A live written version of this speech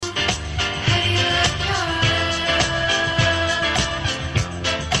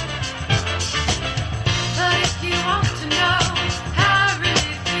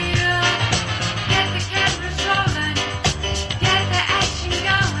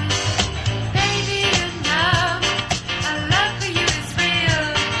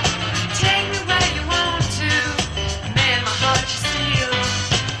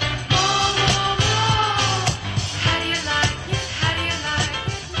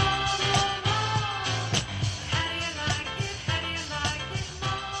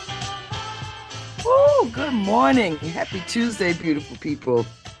Good morning. Happy Tuesday, beautiful people.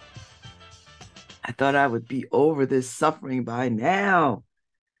 I thought I would be over this suffering by now,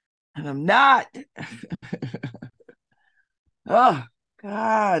 and I'm not. Oh,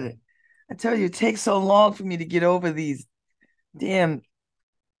 God. I tell you, it takes so long for me to get over these damn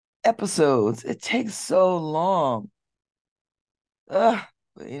episodes. It takes so long. Ugh.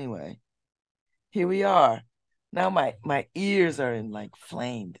 But anyway, here we are. Now my ears are in like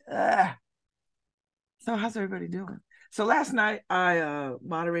flamed. Ugh. So how's everybody doing? So last night I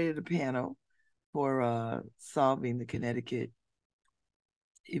moderated a panel for solving the Connecticut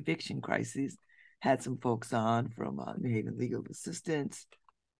eviction crisis. Had some folks on from New Haven Legal Assistance,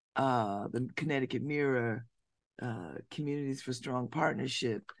 the Connecticut Mirror, Communities for Strong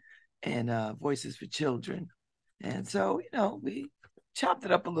Partnership, and Voices for Children. And so, we chopped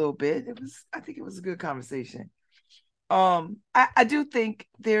it up a little bit. I think it was a good conversation. I do think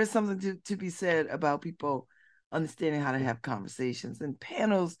there's something to be said about people understanding how to have conversations, and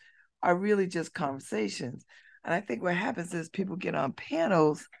panels are really just conversations. And I think what happens is people get on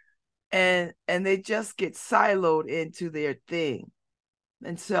panels and they just get siloed into their thing.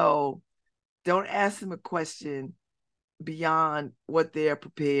 And so don't ask them a question beyond what they're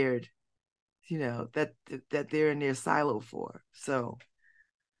prepared, that they're in their silo for. So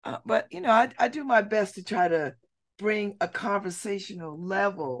but I do my best to try to bring a conversational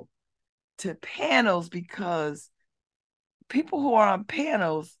level to panels, because people who are on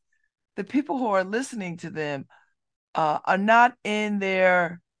panels, the people who are listening to them are not in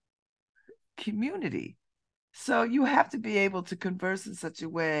their community. So you have to be able to converse in such a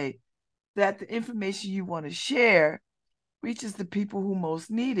way that the information you want to share reaches the people who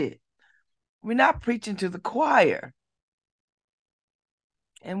most need it. We're not preaching to the choir.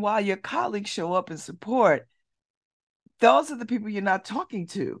 And while your colleagues show up and support, those are the people you're not talking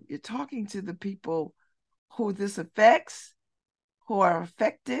to. You're talking to the people who this affects, who are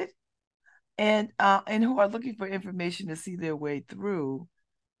affected, and who are looking for information to see their way through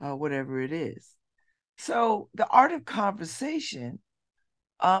whatever it is. So the art of conversation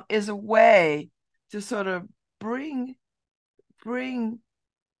is a way to sort of bring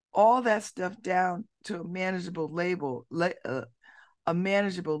all that stuff down to a manageable a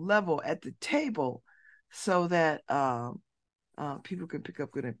manageable level at the table, so that people can pick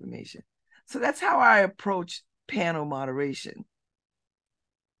up good information. So that's how I approach panel moderation.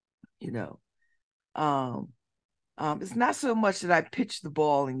 You know, um, it's not so much that I pitch the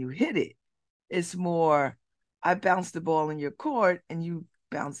ball and you hit it. It's more I bounce the ball in your court and you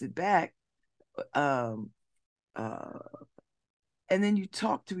bounce it back. Um, uh, and then you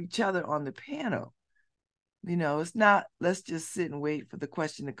talk to each other on the panel. It's not let's just sit and wait for the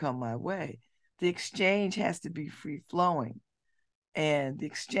question to come my way. The exchange has to be free flowing, and the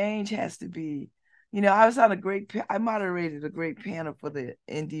exchange has to be, I moderated a great panel for the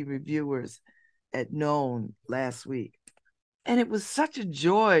indie reviewers at Known last week, and it was such a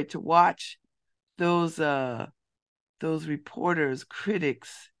joy to watch those reporters,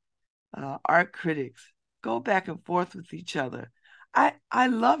 critics, art critics go back and forth with each other. I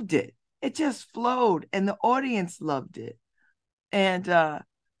loved it. It just flowed, and the audience loved it. And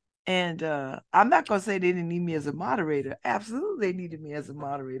I'm not gonna say they didn't need me as a moderator. Absolutely, they needed me as a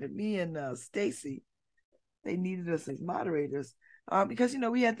moderator. Me and Stacy, they needed us as moderators, because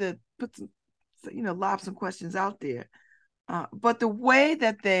we had to put some, lob some questions out there. But the way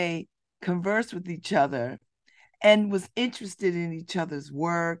that they conversed with each other and was interested in each other's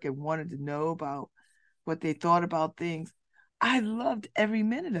work and wanted to know about what they thought about things, I loved every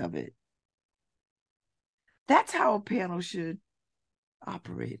minute of it. That's how a panel should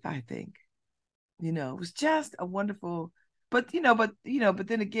operate, I think. It was just a wonderful, but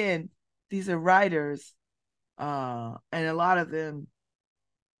then again, these are writers, and a lot of them,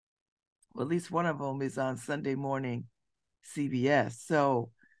 well, at least one of them is on Sunday morning CBS. So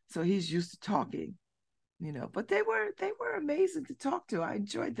he's used to talking, but they were amazing to talk to. I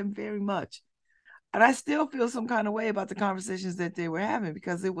enjoyed them very much. And I still feel some kind of way about the conversations that they were having,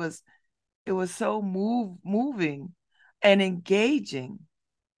 because it was so moving and engaging.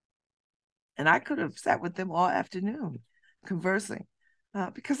 And I could have sat with them all afternoon conversing,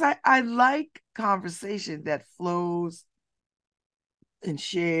 because I like conversation that flows and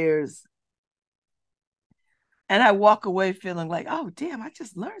shares. And I walk away feeling like, oh, damn, I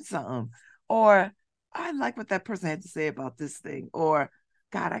just learned something. Or I like what that person had to say about this thing. Or,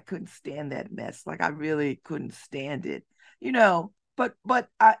 God, I couldn't stand that mess. Like, I really couldn't stand it. It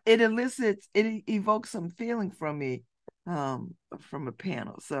evokes some feeling from me, from a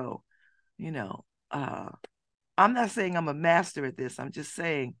panel. So, you know, uh, I'm not saying I'm a master at this. I'm just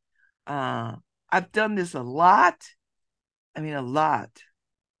saying, uh, I've done this a lot. I mean, a lot.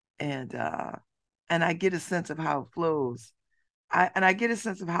 And I get a sense of how it flows. I get a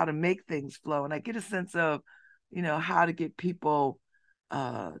sense of how to make things flow, and I get a sense of, how to get people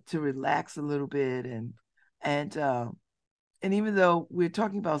to relax a little bit, and and even though we're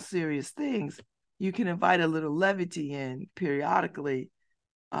talking about serious things, you can invite a little levity in periodically,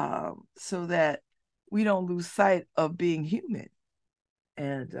 so that we don't lose sight of being human.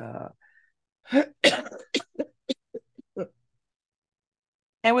 And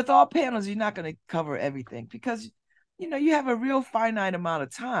and with all panels, you're not going to cover everything because you have a real finite amount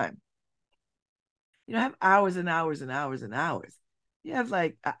of time. You don't have hours and hours and hours and hours. You have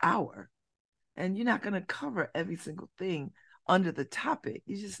like an hour, and you're not going to cover every single thing under the topic.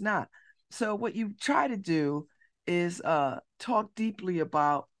 You're just not. So what you try to do is talk deeply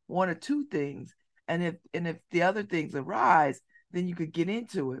about one or two things, and if the other things arise, then you could get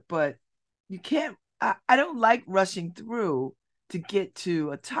into it. But you can't. I don't like rushing through to get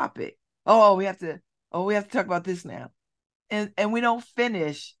to a topic. Oh, we have to. Oh, we have to talk about this now, and we don't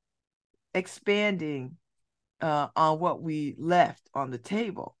finish expanding on what we left on the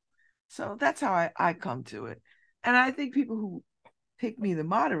table. So that's how I come to it. And I think people who pick me to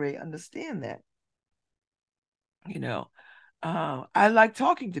moderate understand that. You know, I like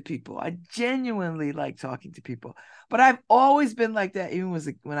talking to people. I genuinely like talking to people. But I've always been like that, even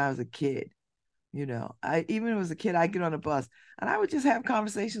when I was a kid. I even when I was a kid, I get on a bus and I would just have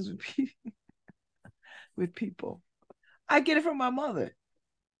conversations with people. I get it from my mother.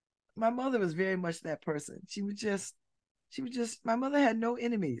 My mother was very much that person. She would just my mother had no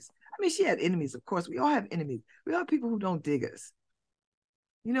enemies. I mean, she had enemies, of course. We all have enemies. We all have people who don't dig us.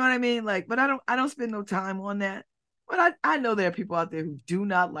 You know what I mean? Like, but I don't spend no time on that. But I know there are people out there who do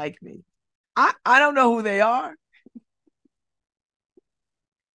not like me. I don't know who they are.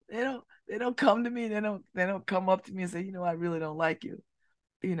 They don't come to me. They don't come up to me and say, I really don't like you.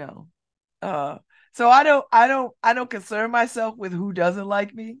 You know. Uh so I don't concern myself with who doesn't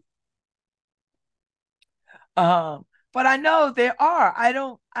like me. But I know there are. I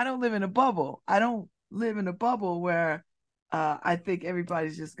don't live in a bubble. I don't live in a bubble where I think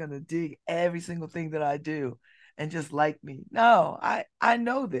everybody's just gonna dig every single thing that I do and just like me. No, I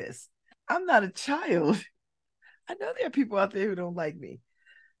know this. I'm not a child. I know there are people out there who don't like me.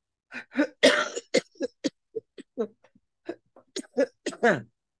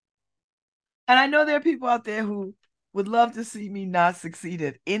 And I know there are people out there who would love to see me not succeed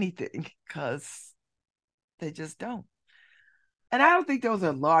at anything because they just don't. And I don't think those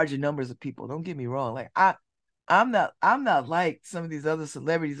are large numbers of people. Don't get me wrong. Like I'm not like some of these other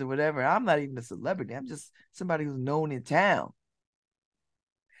celebrities or whatever. I'm not even a celebrity. I'm just somebody who's known in town.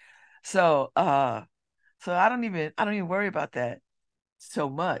 So so I don't even worry about that so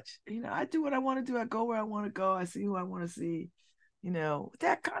much. I do what I want to do. I go where I want to go. I see who I want to see,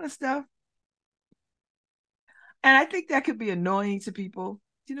 that kind of stuff. And I think that could be annoying to people.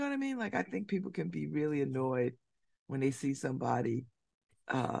 Do you know what I mean? Like I think people can be really annoyed when they see somebody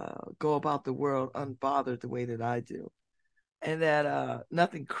go about the world unbothered the way that I do, and that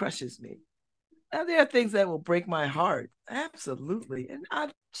nothing crushes me. Now, there are things that will break my heart, absolutely, and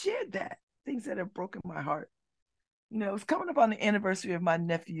I've shared that, things that have broken my heart. It's coming up on the anniversary of my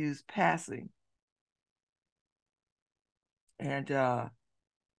nephew's passing, and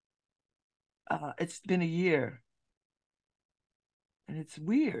it's been a year, and it's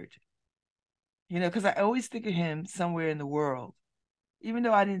weird, because I always think of him somewhere in the world, even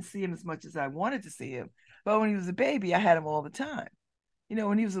though I didn't see him as much as I wanted to see him. But when he was a baby, I had him all the time.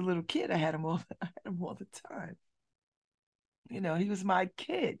 When he was a little kid, I had him all I had him all the time. He was my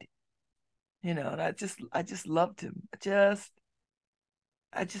kid. And I just loved him. I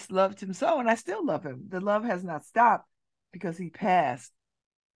just loved him so, and I still love him. The love has not stopped because he passed.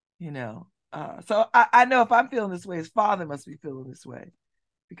 So I know if I'm feeling this way, his father must be feeling this way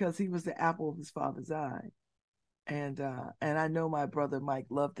because he was the apple of his father's eye. And I know my brother Mike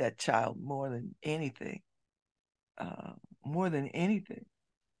loved that child more than anything. Uh, More than anything.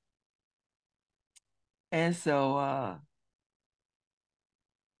 And so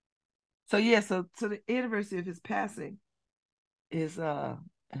yeah, so the anniversary of his passing is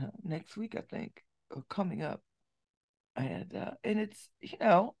next week, I think, or coming up. And it's,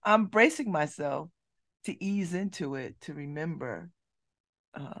 I'm bracing myself to ease into it, to remember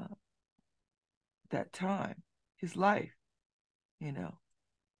uh that time, his life, you know.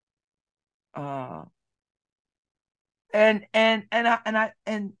 Uh and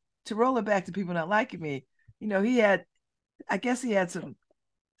to roll it back to people not liking me, he had I guess he had some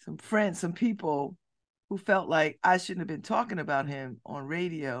friends, some people who felt like I shouldn't have been talking about him on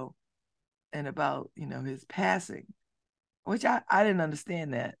radio and about, his passing, which I didn't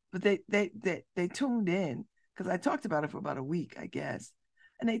understand that, but they tuned in because I talked about it for about a week, I guess,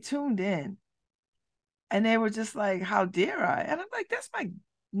 and they tuned in and they were just like, "How dare I?" And I'm like, "That's my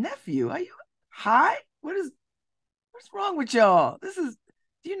nephew. Are you high? What's wrong with y'all? This is.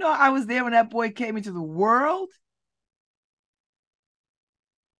 Do you know I was there when that boy came into the world?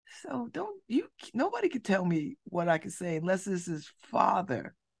 So don't you? Nobody can tell me what I can say unless this is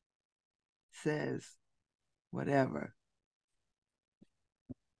father says whatever.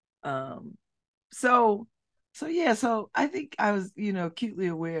 Um, so yeah, so I think I was, acutely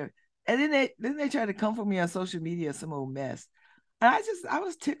aware. And then they tried to comfort me on social media, some old mess. And I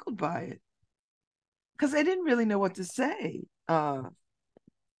was tickled by it because they didn't really know what to say about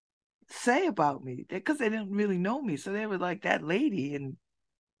me because they didn't really know me. So they were like, that lady, and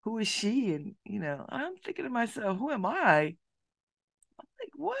who is she? And I'm thinking to myself, who am I?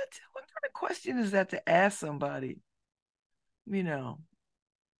 Like, what kind of question is that to ask somebody? You know,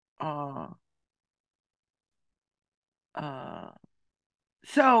 uh uh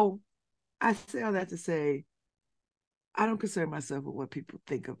so I say all that to say I don't concern myself with what people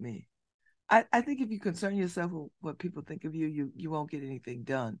think of me. I think if you concern yourself with what people think of you, you won't get anything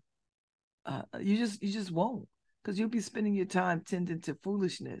done. You just won't, because you'll be spending your time tending to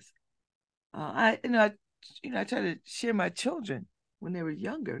foolishness. I try to share my children when they were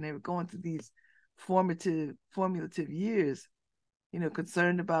younger and they were going through these formulative years,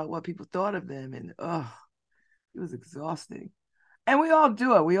 concerned about what people thought of them, and it was exhausting. And we all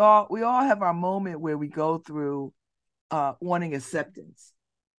do it. We all have our moment where we go through wanting acceptance.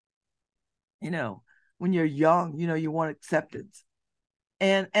 You know, when you're young, you want acceptance.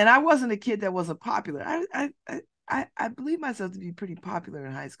 And I wasn't a kid that wasn't popular. I believe myself to be pretty popular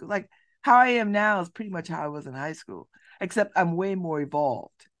in high school. Like how I am now is pretty much how I was in high school, except I'm way more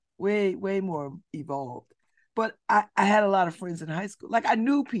evolved, way more evolved. But I had a lot of friends in high school. Like I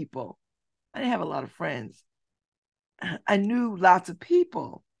knew people. I didn't have a lot of friends. I knew lots of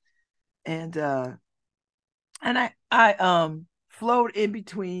people, and I flowed in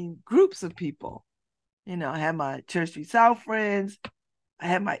between groups of people. I had my Church Street South friends. I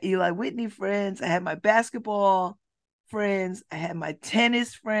had my Eli Whitney friends. I had my basketball friends. I had my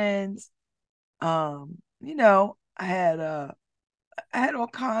tennis friends. I had all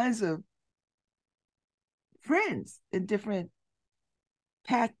kinds of friends in different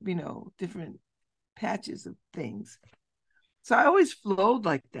patches of things. So I always flowed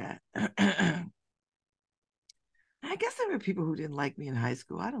like that. I guess there were people who didn't like me in high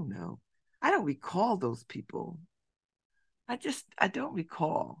school. I don't know. I don't recall those people. I don't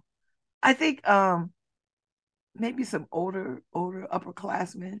recall. I think maybe some older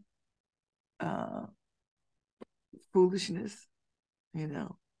upperclassmen, uh foolishness, you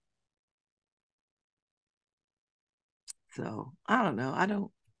know. So I don't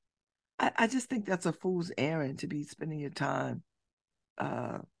know. I just think that's a fool's errand to be spending your time.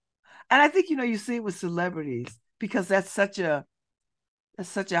 Uh and I think you see it with celebrities because that's such a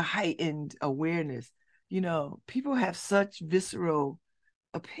heightened awareness. People have such visceral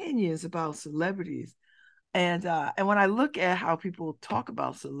opinions about celebrities. And when I look at how people talk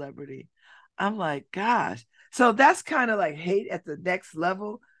about celebrity, I'm like, gosh. So that's kind of like hate at the next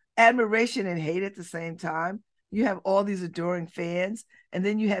level, admiration and hate at the same time. You have all these adoring fans, and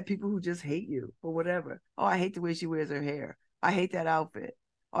then you have people who just hate you for whatever. Oh, I hate the way she wears her hair. I hate that outfit.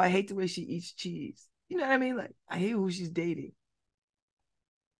 Oh, I hate the way she eats cheese. You know what I mean? Like, I hate who she's dating.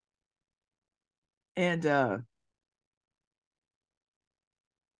 And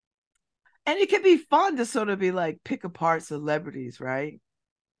it can be fun to sort of be like pick apart celebrities, right?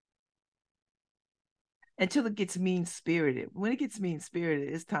 Until it gets mean spirited. When it gets mean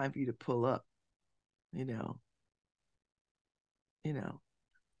spirited, it's time for you to pull up, you know, you know,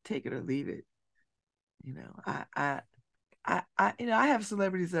 take it or leave it. You know, I have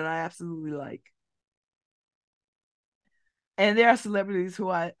celebrities that I absolutely like, and there are celebrities who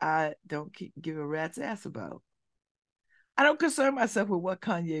I don't give a rat's ass about. I don't concern myself with what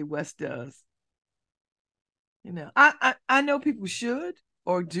Kanye West does. I know people should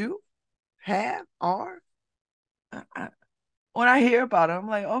or do have are. When I hear about it, I'm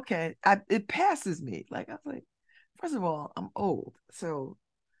like, okay, it passes me. Like I was like, first of all, I'm old, so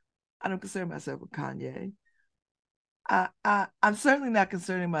I don't concern myself with Kanye. I'm certainly not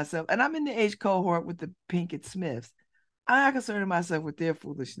concerning myself, and I'm in the age cohort with the Pinkett Smiths. I'm not concerning myself with their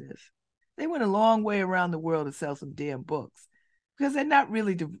foolishness. They went a long way around the world to sell some damn books because they're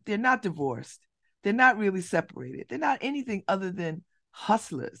not divorced. They're not really separated. They're not anything other than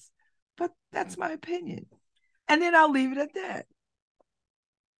hustlers. But that's my opinion. And then I'll leave it at that.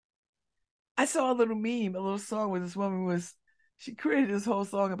 I saw a little meme, a little song where this woman was, she created this whole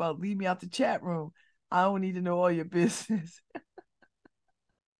song about leave me out the chat room. I don't need to know all your business.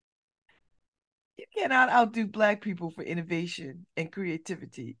 You cannot outdo Black people for innovation and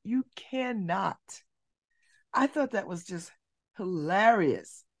creativity. You cannot. I thought that was just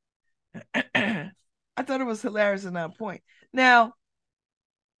hilarious. I thought it was hilarious and on point. Now,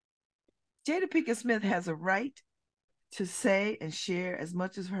 Jada Pinkett Smith has a right to say and share as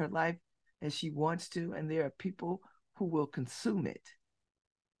much of her life as she wants to, and there are people who will consume it.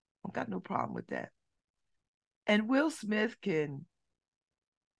 I've got no problem with that. And Will Smith can,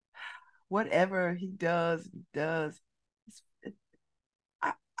 whatever he does.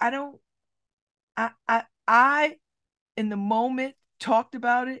 I, I don't, I in the moment talked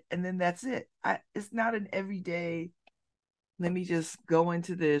about it, and then that's it. It's not an everyday, let me just go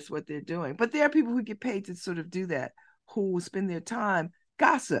into this, what they're doing. But there are people who get paid to sort of do that, who spend their time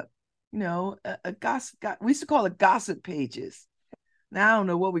gossip, a gossip. We used to call it gossip pages. Now I don't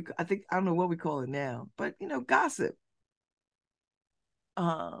know what I don't know what we call it now, but gossip.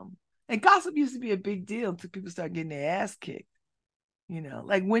 And gossip used to be a big deal until people started getting their ass kicked.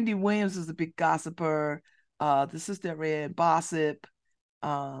 Like Wendy Williams was a big gossiper. The sister that ran Gossip.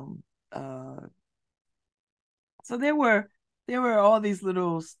 Um, uh, so there were all these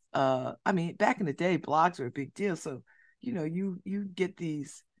little. I mean, back in the day, blogs were a big deal. So you get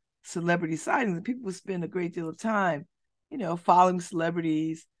these celebrity sightings, and people would spend a great deal of time, following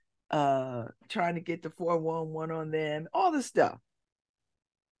celebrities, trying to get the 411 on them, all this stuff.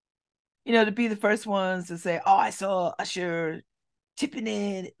 To be the first ones to say, "Oh, I saw Usher tipping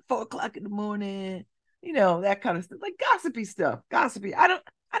in at 4 o'clock in the morning," that kind of stuff, like gossipy stuff. Gossipy. I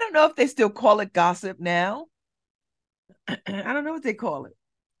don't know if they still call it gossip now. I don't know what they call it,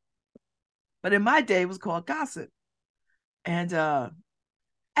 but in my day, it was called gossip. And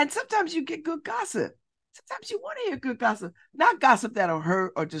sometimes you get good gossip. Sometimes you want to hear good gossip, not gossip that'll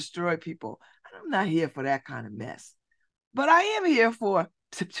hurt or destroy people. I'm not here for that kind of mess, but I am here for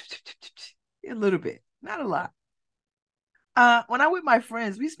a little bit, not a lot. When I'm with my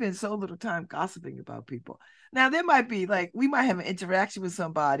friends, we spend so little time gossiping about people. Now there might be like we might have an interaction with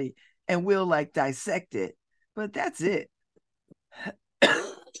somebody and we'll like dissect it, but that's it.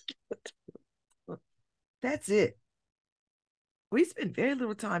 That's it. We spend very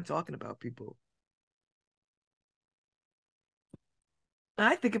little time talking about people. And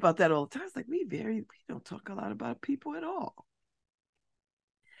I think about that all the time. It's like we don't talk a lot about people at all.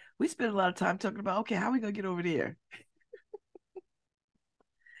 We spend a lot of time talking about, okay, how are we gonna get over there?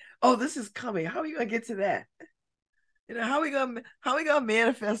 Oh, this is coming. How are we gonna get to that? How are we gonna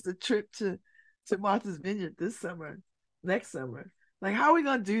manifest a trip to Martha's Vineyard this summer, next summer? Like, how are we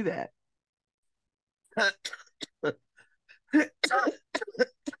gonna do that?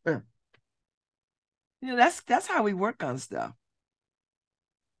 That's how we work on stuff.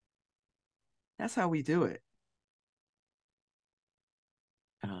 That's how we do it.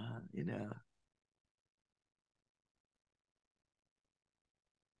 Uh, you know.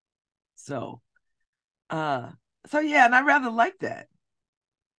 So uh so yeah, and I rather like that.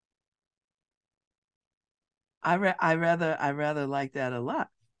 I rather like that a lot.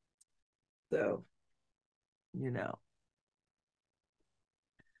 So, you know.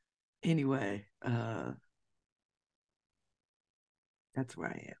 Anyway, that's where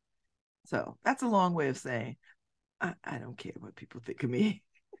I am. So that's a long way of saying I don't care what people think of me.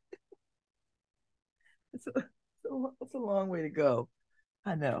 It's a long way to go.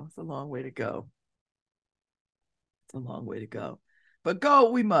 I know it's a long way to go. It's a long way to go. But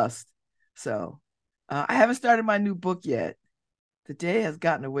go we must. So I haven't started my new book yet. The day has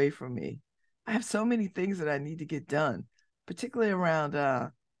gotten away from me. I have so many things that I need to get done, particularly around uh,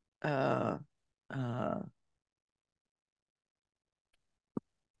 uh,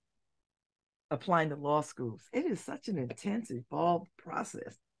 applying to law schools. It is such an intense, involved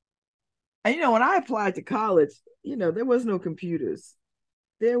process. And when I applied to college, there was no computers.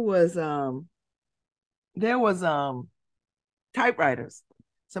 There was typewriters.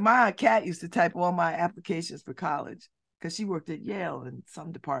 So my cat used to type all my applications for college because she worked at Yale in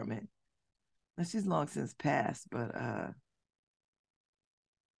some department. And she's long since passed, but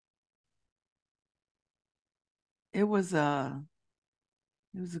it was a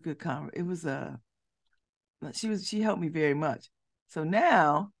good conversation. It was she helped me very much. So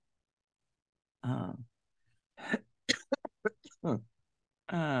now uh,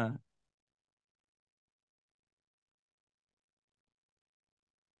 uh,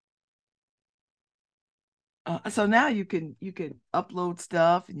 so now you can upload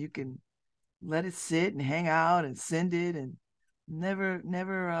stuff and you can let it sit and hang out and send it and never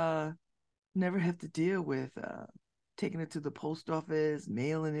never have to deal with taking it to the post office,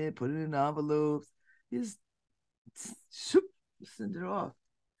 mailing it, putting it in envelopes. Just shoop, send it off,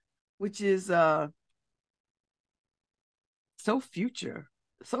 which is so so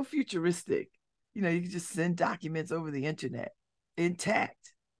futuristic. You know, you can just send documents over the internet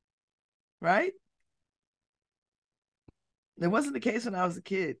intact, right? It wasn't the case when I was a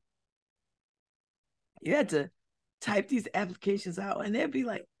kid. You had to type these applications out, and there'd be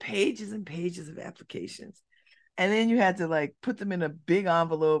like pages and pages of applications. And then you had to like put them in a big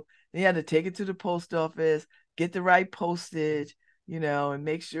envelope. Then you had to take it to the post office, get the right postage, and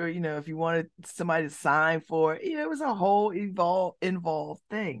make sure, if you wanted somebody to sign for it, it was a whole involved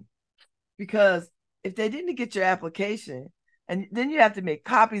thing. Because if they didn't get your application, and then you have to make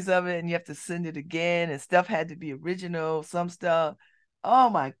copies of it and you have to send it again, and stuff had to be original, some stuff. Oh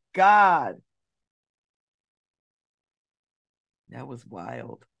my God. That was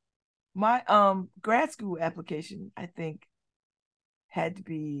wild. My grad school application, I think, had to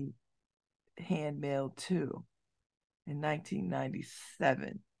be hand mailed too in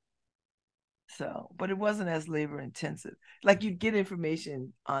 1997. So, but it wasn't as labor intensive. Like you'd get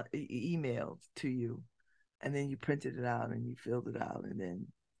information on emailed to you, and then you printed it out and you filled it out, and then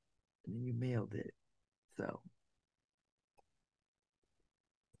you mailed it. So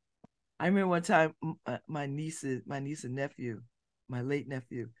I remember one time my niece and nephew, my late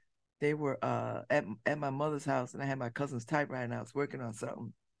nephew, they were at my mother's house, and I had my cousin's typewriter and I was working on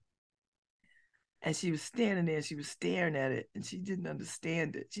something. And she was standing there, she was staring at it, and she didn't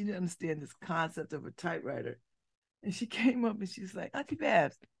understand it. She didn't understand this concept of a typewriter. And she came up and she's like, Auntie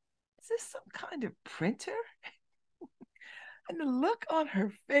Babz, is this some kind of printer? And the look on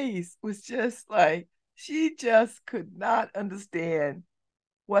her face was just like, she just could not understand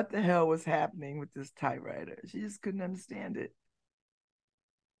what the hell was happening with this typewriter. She just couldn't understand it.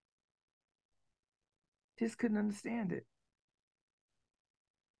 Just couldn't understand it.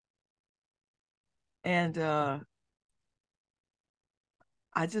 And I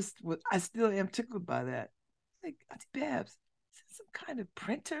still am tickled by that. Like, Auntie Babz, is it some kind of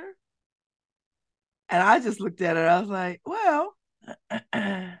printer? And I just looked at her. I was like, well,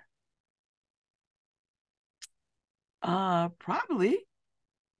 probably.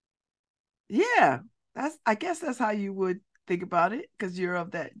 Yeah. I guess that's how you would think about it because you're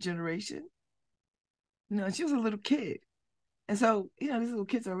of that generation. She was a little kid. And so, these little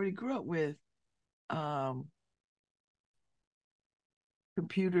kids already grew up with um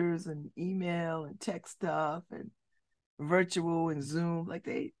computers and email and tech stuff and virtual and Zoom. Like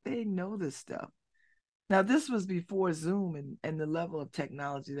they know this stuff. Now, this was before Zoom and the level of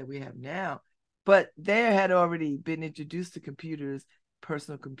technology that we have now, but they had already been introduced to computers,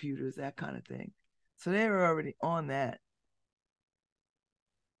 personal computers, that kind of thing. So they were already on that.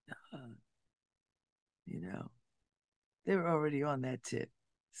 Uh, you know, they were already on that tip.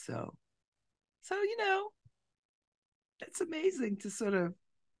 So, it's amazing to sort of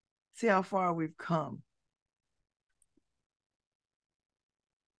see how far we've come.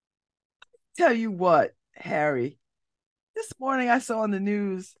 Tell you what, Harry, this morning I saw on the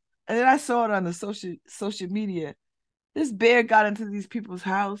news, and then I saw it on the social media. This bear got into these people's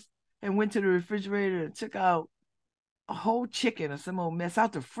house and went to the refrigerator and took out a whole chicken or some old mess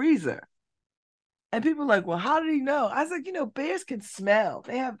out the freezer. And people are like, well, how did he know? I was like, bears can smell.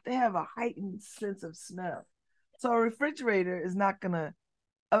 They have a heightened sense of smell. So a refrigerator is not gonna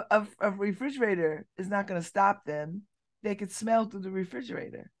stop them. They could smell through the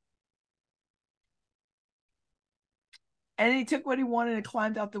refrigerator. And he took what he wanted and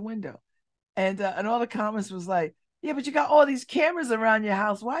climbed out the window. And all the comments was like, yeah, but you got all these cameras around your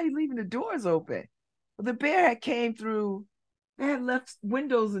house. Why are you leaving the doors open? Well, the bear had came through. They had left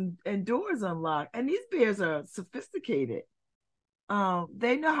windows and doors unlocked. And these bears are sophisticated.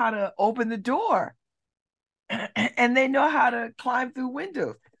 They know how to open the door, and they know how to climb through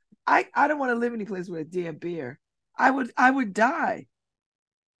windows. I don't want to live any place with a damn bear. I would die.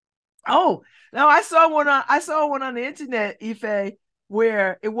 Oh, no, I saw one on the internet, Ife,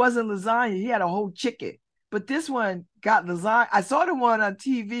 where it wasn't lasagna. He had a whole chicken. But this one got lasagna. I saw the one on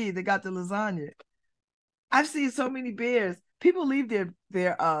TV that got the lasagna. I've seen so many bears. People leave their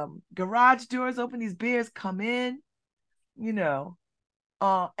garage doors open. These bears come in, you know.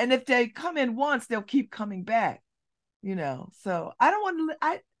 And if they come in once, they'll keep coming back. So I don't want to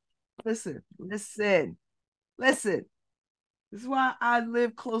I listen. This is why I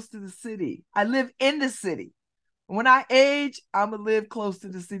live close to the city. I live in the city. When I age, I'm gonna live close to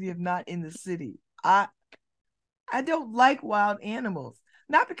the city, if not in the city. I don't like wild animals.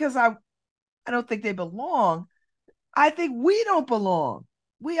 Not because I don't think they belong. I think we don't belong.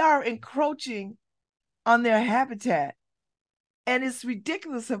 we are encroaching on their habitat. And it's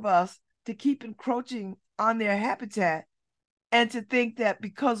ridiculous of us to keep encroaching on their habitat and to think that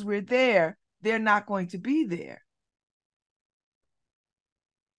because we're there, they're not going to be there.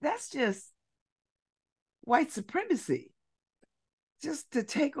 That's just white supremacy, just to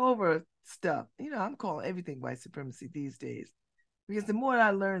take over stuff. I'm calling everything white supremacy these days because the more I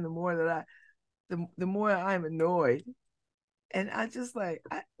learn, the more that the more I'm annoyed. And I just like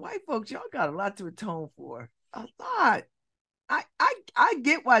white folks, y'all got a lot to atone for. A lot. I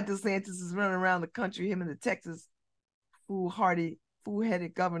get why DeSantis is running around the country, him and the Texas foolhardy,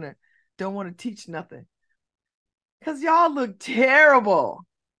 fool-headed governor don't want to teach nothing. Because y'all look terrible.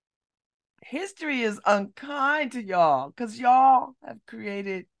 History is unkind to y'all because y'all have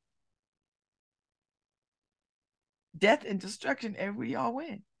created death and destruction everywhere y'all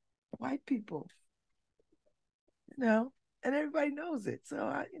went. White people, and everybody knows it.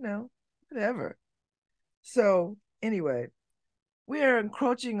 So whatever. So anyway, we are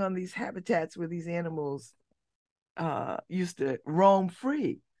encroaching on these habitats where these animals used to roam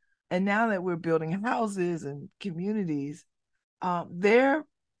free. And now that we're building houses and communities, their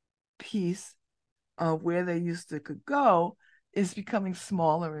piece of where they used to could go is becoming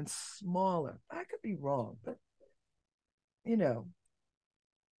smaller and smaller. I could be wrong, but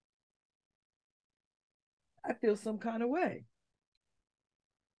I feel some kind of way.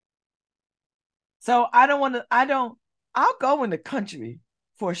 So I don't want to, I'll go in the country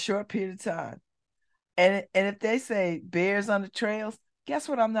for a short period of time. And if they say bears on the trails, guess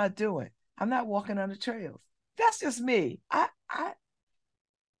what I'm not doing? I'm not walking on the trails. That's just me. I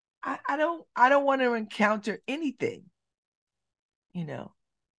don't want to encounter anything. You know,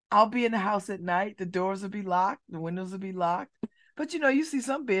 I'll be in the house at night. The doors will be locked. The windows will be locked. But you see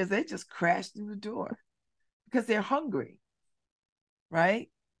some bears, they just crash through the door because they're hungry, right?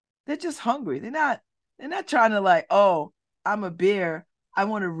 They're just hungry. They're not trying to like, oh, I'm a bear. I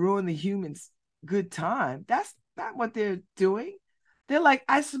want to ruin the humans' good time. That's not what they're doing. They're like,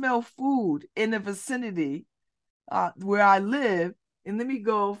 I smell food in the vicinity where I live, and let me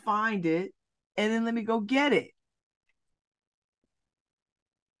go find it, and then let me go get it.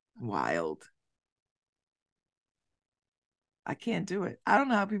 Wild. I can't do it. I don't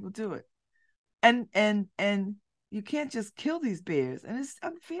know how people do it. And you can't just kill these bears. And it's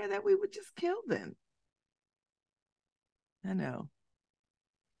unfair that we would just kill them. I know.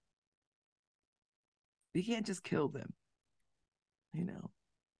 You can't just kill them, you know.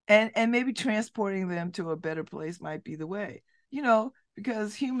 And maybe transporting them to a better place might be the way,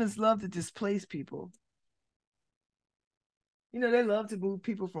 because humans love to displace people. They love to move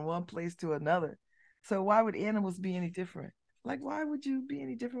people from one place to another. So why would animals be any different? Like, why would you be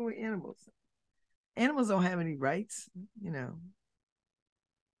any different with animals? Animals don't have any rights,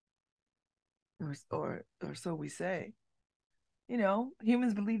 or so we say.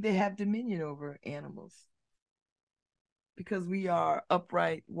 Humans believe they have dominion over animals because we are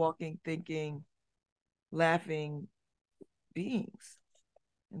upright, walking, thinking, laughing beings.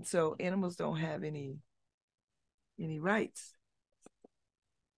 And so animals don't have any rights.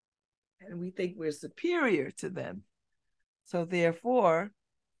 And we think we're superior to them. So therefore,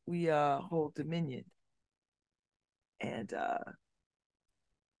 we hold dominion. And the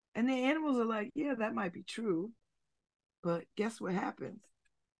animals are like, yeah, that might be true. But guess what happens?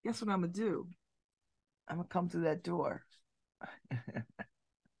 Guess what I'm gonna do? I'm gonna come through that door.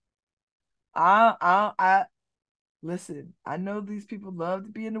 I listen. I know these people love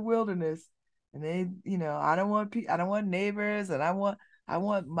to be in the wilderness, and I don't want neighbors, and I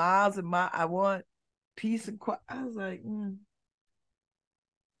want miles and miles. I want peace and quiet. I was like,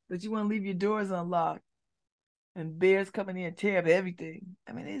 but you want to leave your doors unlocked, and bears coming in and tear up everything.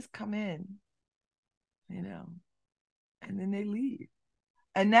 I mean, they just come in, you know, and then they leave.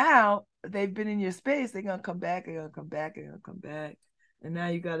 And now they've been in your space. They're gonna come back. They're gonna come back. They're gonna come back. And now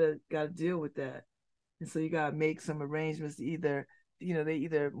you gotta deal with that. And so you gotta make some arrangements. They either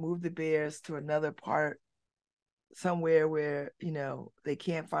move the bears to another part somewhere where they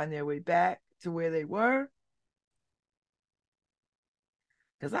can't find their way back to where they were.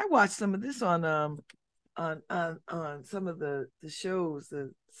 Because I watched some of this on some of the shows,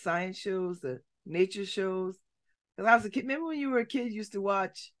 the science shows, the nature shows. Because I was a kid. Remember when you were a kid, you used to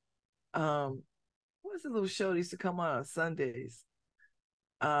watch what was the little show that used to come on Sundays?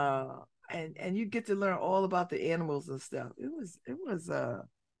 Uh and you get to learn all about the animals and stuff. It was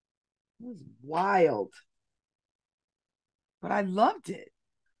wild, but I loved it.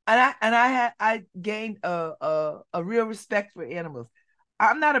 And I gained a real respect for animals.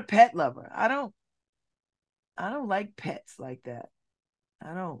 I'm not a pet lover. I don't like pets like that.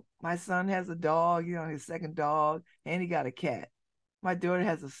 I don't. My son has a dog, his second dog, and he got a cat. My daughter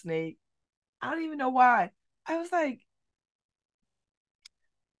has a snake. I don't even know why. I was like,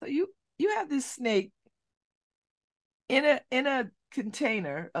 so you have this snake in a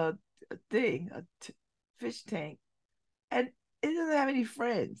container, a thing, fish tank, and it doesn't have any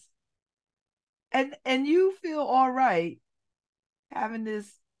friends. And you feel all right having this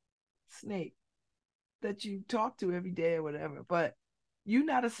snake that you talk to every day or whatever, but you're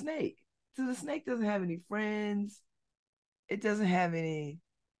not a snake. So the snake doesn't have any friends. It doesn't have any.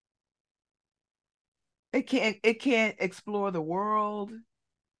 It can't explore the world.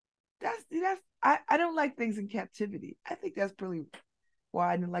 That's I don't like things in captivity. I think that's probably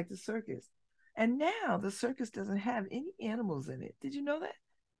why I didn't like the circus. And now the circus doesn't have any animals in it. Did you know that?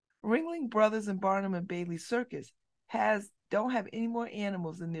 Ringling Brothers and Barnum and Bailey Circus has don't have any more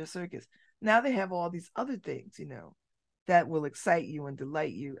animals in their circus. Now they have all these other things, that will excite you and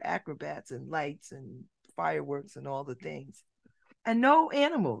delight you, acrobats and lights and fireworks and all the things. And no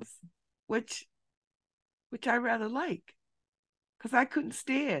animals, which I rather like because I couldn't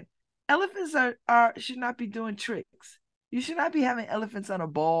stand. Elephants are should not be doing tricks. You should not be having elephants on a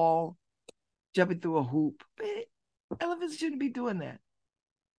ball, jumping through a hoop. Elephants shouldn't be doing that.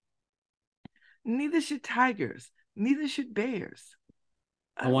 Neither should tigers. Neither should bears.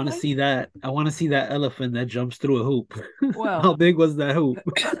 I I don't want to like. see that. I want to see that elephant that jumps through a hoop. Well, How big was that hoop?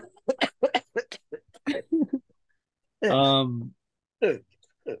 Um,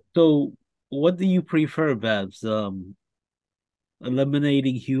 so what do you prefer, Babs?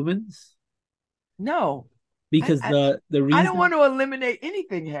 Eliminating humans? no, I, Because I the I don't want reason to eliminate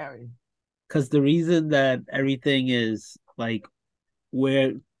anything, Harry. because the reason that everything is like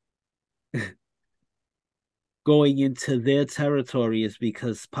we're going into their territory is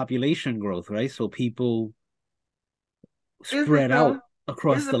because population growth, right? So people Is it spread out though?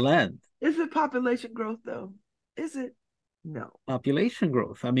 across Is the it land. is it population growth though? Is it? No, Population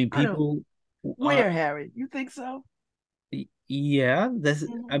growth. I mean, I don't. people are Where, Harry? You think so? yeah,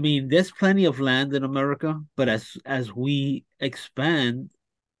 I Mhm. mean, there's plenty of land in America, but as we expand,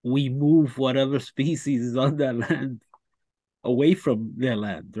 we move whatever species is on that land away from their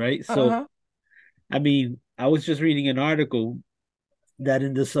land, right? So, Uh-huh. I mean, I was just reading an article that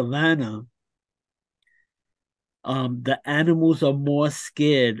in the savannah, the animals are more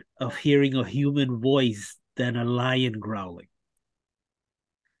scared of hearing a human voice than a lion growling,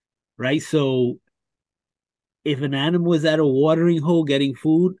 right? So, if an animal is at a watering hole getting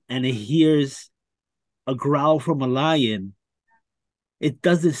food and it hears a growl from a lion, it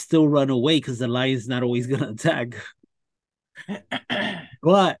doesn't still run away because the lion's not always going to attack.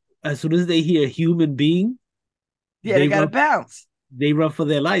 But as soon as they hear a human being, Yeah, they they got to run bounce. they run for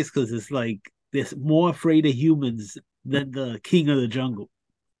their lives because it's like they're more afraid of humans than the king of the jungle.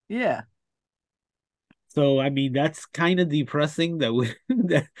 Yeah. So I mean that's kind of depressing that we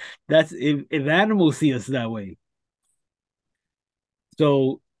that's if animals see us that way.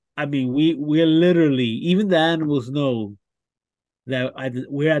 So I mean we're literally even the animals know that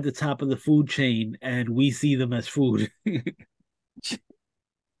we're at the top of the food chain and we see them as food.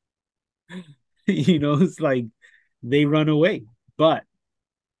 It's like they run away. But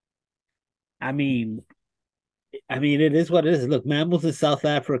I mean, it is what it is. Look, mammals in South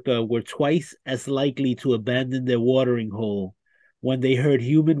Africa were twice as likely to abandon their watering hole when they heard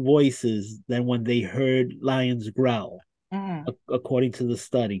human voices than when they heard lions growl, Mm. according to the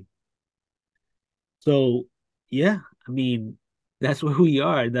study. So, yeah, I mean, that's where we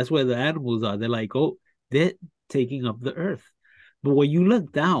are. That's where the animals are. They're like, oh, they're taking up the earth. But when you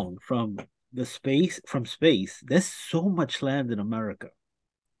look down from space, there's so much land in America.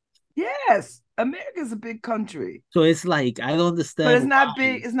 Yes. America's a big country, So it's like I don't but it's understand not why.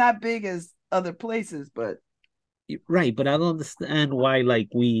 big. It's not big as other places, but Right, but I don't understand why like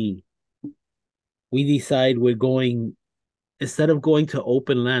we decide we're going instead of going to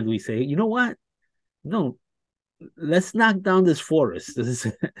open land, we say, you know what? No, let's knock down this forest.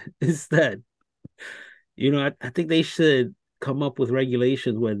 Instead. I think they should come up with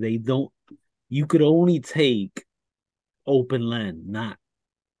regulations where they don't you could only take open land, not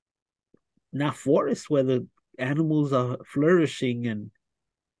forests where the animals are flourishing and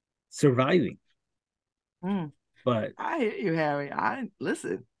surviving. mm, But I hear you, Harry. I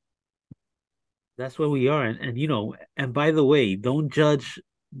listen. that's where we are. And by the way, don't judge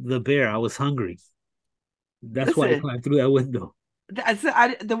the bear. I was hungry. That's why I Listen. climbed through that window.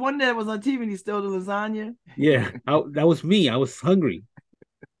 The one that was on TV and he stole the lasagna. Yeah, that was me. I was hungry,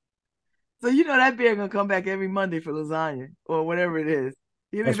 So that bear gonna come back every Monday for lasagna or whatever it is.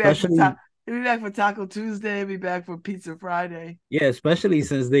 He'll be back for especially time. He'll be back for Taco Tuesday. He'll be back for Pizza Friday. Yeah, especially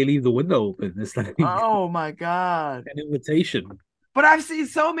since they leave the window open. It's like Oh my God. an invitation. But I've seen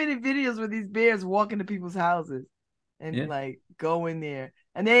so many videos where these bears walk into people's houses and Yeah. like go in there.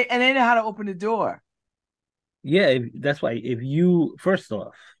 And they know how to open the door. Yeah, that's why if you first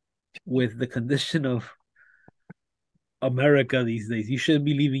off, with the condition of America these days, you shouldn't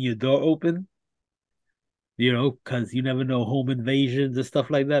be leaving your door open, because you never know home invasions and stuff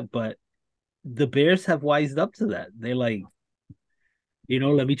like that. But the Bears have wised up to that. They're like,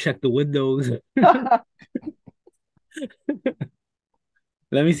 let me check the windows.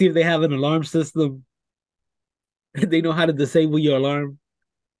 Let me see if they have an alarm system. They know how to disable your alarm.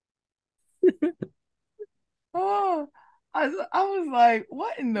 Oh, I was like,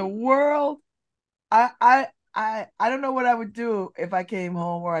 what in the world? I don't know what I would do if I came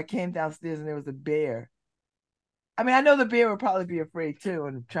home or I came downstairs and there was a bear. I mean, I know the bear would probably be afraid too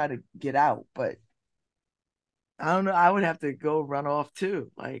and try to get out, but I don't know. I would have to go run off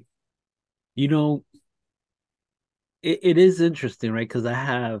too. Like, You know, it is interesting, right? Because I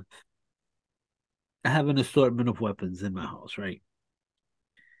have an assortment of weapons in my house, right?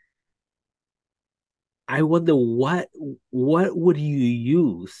 I wonder what would you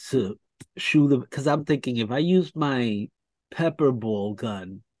use to shoot them? Because I'm thinking if I use my pepper ball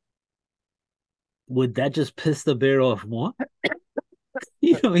gun, would that just piss the bear off more?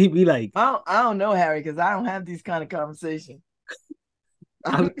 He'd be like, I don't know, Harry, because I don't have these kind of conversations.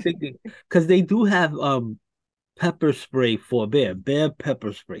 I'm thinking because they do have pepper spray for bear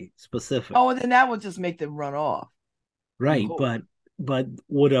pepper spray specific, Oh, and then that would just make them run off. You right? hope. But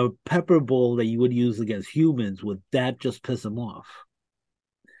would a pepper ball that you would use against humans would that just piss them off?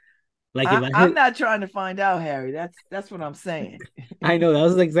 Like if I I'm hit, not trying to find out, Harry. That's what I'm saying. I know that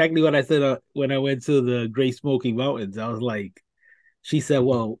was exactly what I said when I went to the Great Smoky Mountains. I was like, she said,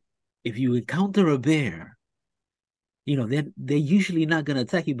 "Well, if you encounter a bear, they're usually not gonna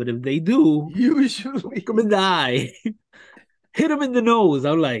attack you, but if they do, poke them Usually. in the eye, hit them in the nose."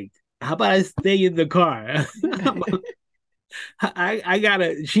 I'm like, "How about I stay in the car?" I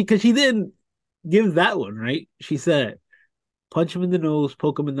gotta because she didn't give that one right. She said, "Punch him in the nose,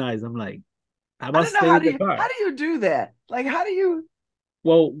 poke him in the eyes." I'm like, "How I about don't know stay in the car?" how do you do that? Like how do you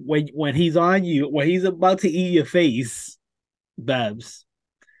Well, when he's on you, when he's about to eat your face, Babs.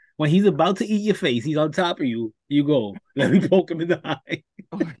 When he's about to eat your face, he's on top of you. You go, let me poke him in the eye.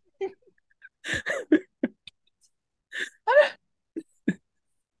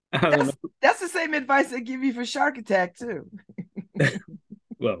 I don't that's know. that's the same advice they give you for shark attack too.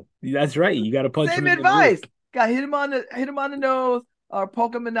 Well, that's right. You got to punch him Same in the nose. advice. Got hit him on the nose or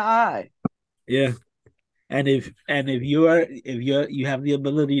poke him in the eye. Yeah. And if you have the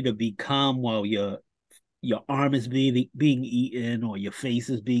ability to be calm while your arm is being eaten or your face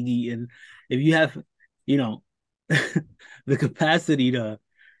is being eaten, if you have, you know, the capacity to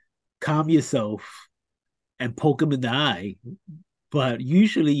calm yourself and poke him in the eye, but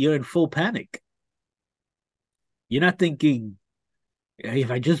usually you're in full panic. You're not thinking, "Hey,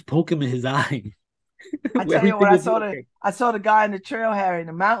 if I just poke him in his eye, I tell you what, everything will be okay." I saw the guy in the trail, Harry, and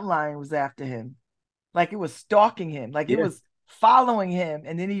the mountain lion was after him. Like it was stalking him, like it Yeah. was following him,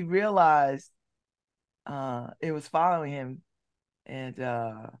 and then he realized it was following him, and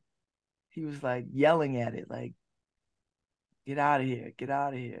he was like yelling at it, like, get out of here, get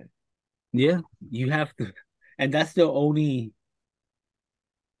out of here. Yeah. You have to, and that's the only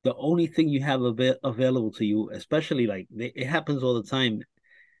thing you have available to you, especially like it happens all the time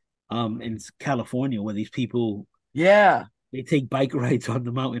in California where these people Yeah. they take bike rides on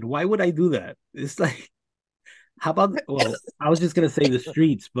the mountain. Why would I do that? It's like, how about, well, I was just gonna say the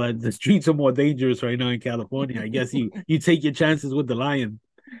streets, but the streets are more dangerous right now in California. I guess you take your chances with the lion.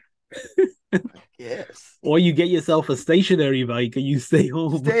 Yes. Or you get yourself a stationary bike and you stay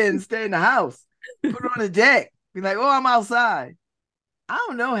home. Stay in the house. Put it on the deck. Be like, oh, I'm outside. I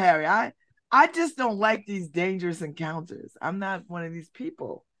don't know, Harry. I just don't like these dangerous encounters. I'm not one of these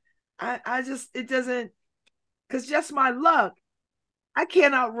people. I just it doesn't because just my luck. I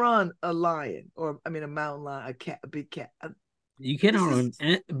can't outrun a lion or I mean a mountain lion, a cat, a big cat. You It's cannot just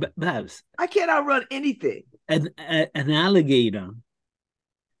run, Babs. I can't outrun anything. An alligator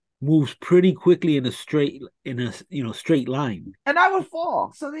moves pretty quickly in a straight line. And I would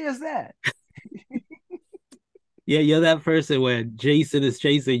fall. So there's that. Yeah, you're that person where Jason is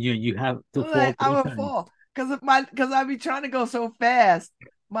chasing you and you have to fall Like I three would times. fall. Because I'd be trying to go so fast,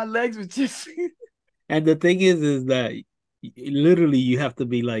 my legs would just And the thing is that literally you have to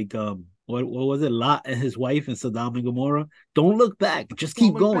be like what was it? Lot and his wife in Sodom and Gomorrah. Don't look back. Just Don't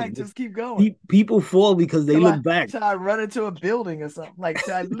keep look back, going. just keep going. People fall because they look back. Till I run into a building or something. Like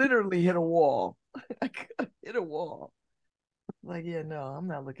till I literally hit a wall. I could hit a wall. Like, yeah, no, I'm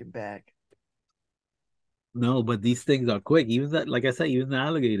not looking back. No, but these things are quick. Even that, like I said, even the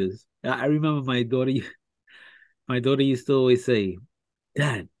alligators. I remember my daughter. My daughter used to always say,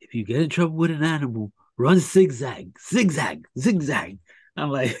 "Dad, if you get in trouble with an animal, run zigzag, zigzag, zigzag." I'm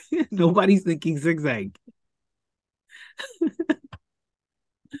like, nobody's thinking zigzag,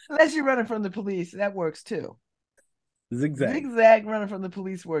 Unless you're running from the police, that works too. zigzag. Zigzag running from the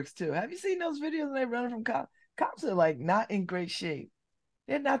police works too. Have you seen those videos when they running from cops? Cops are like not in great shape.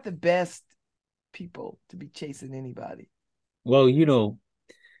 They're not the best people to be chasing anybody. Well,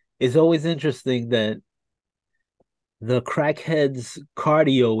 it's always interesting that the crackheads'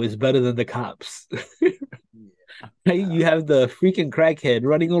 cardio is better than the cops. Yeah. Right? You have the freaking crackhead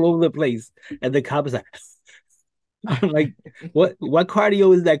running all over the place, and the cop is like, I'm like, what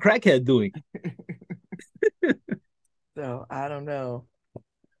cardio is that crackhead doing? So I don't know.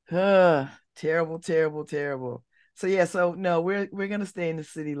 Terrible, terrible, terrible. So yeah, so no, we're gonna stay in the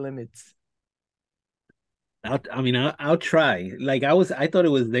city limits. I'll try. Like I thought it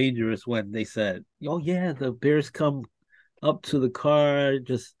was dangerous when they said, "Oh yeah, the bears come up to the car.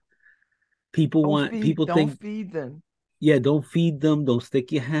 Just people Don't think, feed them. yeah, don't feed them, don't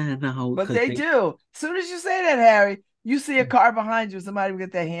stick your hand out But because they they, do. As soon as you say that, Harry, you see a car behind you, somebody will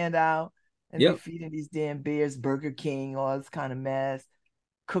get their hand out and be yep, feeding these damn bears, Burger King, all this kind of mess,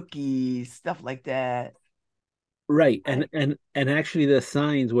 cookies, stuff like that. right." I, And actually, there's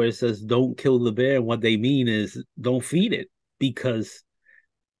signs where it says, "Don't kill the bear." And what they mean is, don't feed it because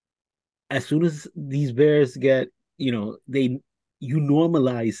as soon as these bears get, they you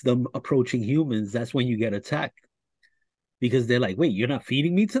normalize them approaching humans, that's when you get attacked because they're like, "Wait, you're not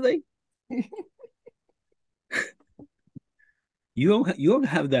feeding me today? You don't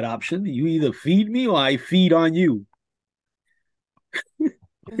have that option. You either feed me or I feed on you."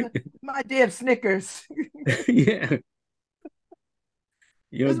 my damn Snickers. Yeah,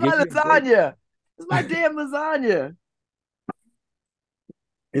 It's give my me a break. lasagna. It's my damn lasagna.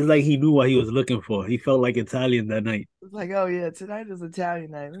 It's like he knew what he was looking for. He felt like Italian that night. It's like, oh yeah, tonight is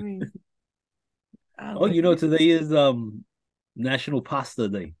Italian night. I don't Oh, know. today is National Pasta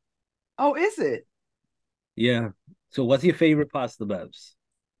Day. Oh, is it? Yeah. So what's your favorite pasta, Babs?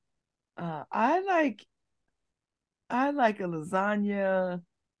 Uh, I like I like a lasagna.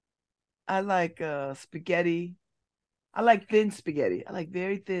 I like spaghetti. I like thin spaghetti. I like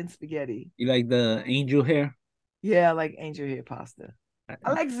very thin spaghetti. You like the angel hair? Yeah, I like angel hair pasta.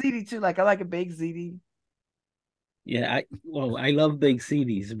 I like ziti too. Like I like a baked ziti. Yeah, I love baked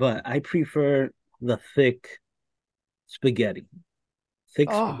CDs, but I prefer the thick spaghetti. Thick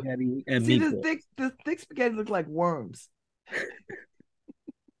Oh, spaghetti and see meatballs. the thick spaghetti look like worms.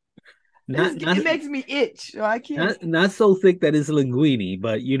 Not It not makes me itch. So I can't. not so thick that it's linguine,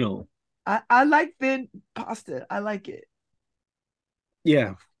 but I like thin pasta. I like it.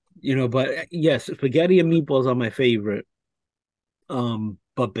 yeah. But yes, spaghetti and meatballs are my favorite.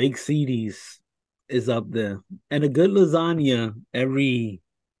 But baked CDs is up there. And a good lasagna every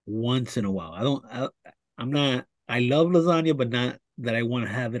once in a while. I'm not I love lasagna, but not that I want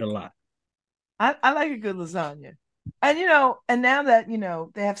to have it a lot. I like a good lasagna. And and now that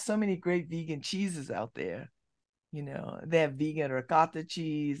they have so many great vegan cheeses out there. They have vegan ricotta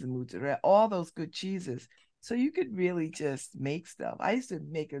cheese and mozzarella, all those good cheeses. So you could really just make stuff. I used to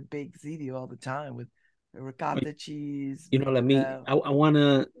make a baked ziti all the time with the ricotta cheese, Let me mozzarella. I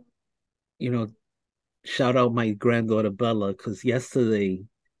wanna, you know, shout out my granddaughter Bella because yesterday,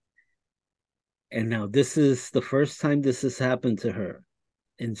 and now this is the first time this has happened to her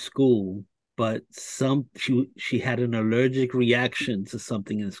in school, but she had an allergic reaction to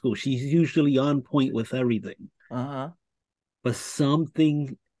something in school. She's usually on point with everything, Uh-huh. but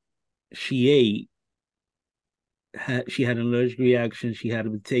something she ate she had an allergic reaction. She had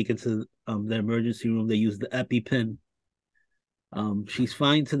to be taken to the emergency room. They used the EpiPen. She's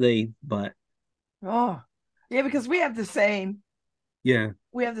fine today, but Oh, yeah, because yeah.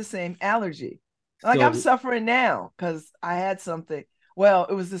 we have the same allergy. Like I'm So suffering now because I had something. Well,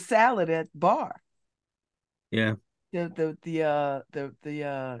 it was the salad at bar. yeah, The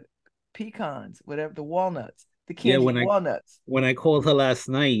pecans, whatever, the walnuts, the yeah. candied walnuts. When I called her last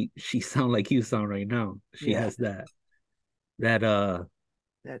night, she sound like you sound right now. She Yeah, has that that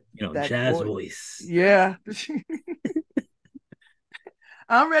that jazz voice. voice. Yeah.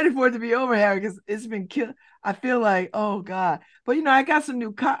 I'm ready for it to be over, Harry, because it's been kill. I feel like, oh God. But I got some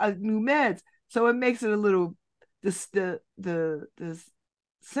new meds, so it makes it a little this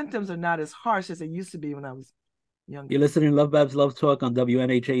symptoms are not as harsh as they used to be when I was You're younger. listening to LoveBabz LoveTalk on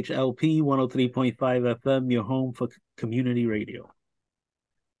WNHH LP 103.5 FM, your home for community radio.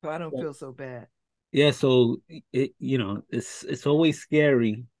 So I don't So, feel so bad. yeah, so it's always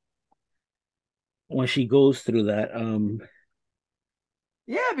scary when she goes through that.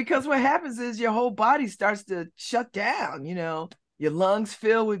 Yeah, because what happens is your whole body starts to shut down, your lungs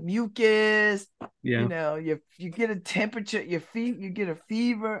fill with mucus, Yeah, you get a temperature, you get a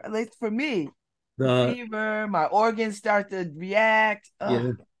fever, at least for me, a the fever, my organs start to react. Ugh.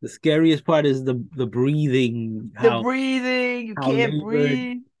 yeah, the scariest part is the breathing, The how breathing, you how can't labored,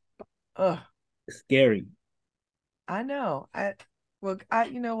 breathe. Ugh. scary. I know. I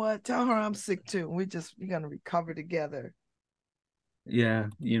you know what? Tell her I'm sick too. We're gonna recover together. Yeah,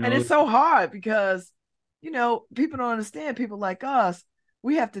 And it's so hard because, people don't understand. People like us,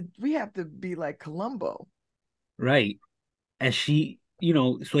 we have to be like Columbo. right. And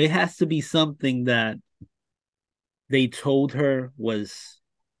so it has to be something that they told her was,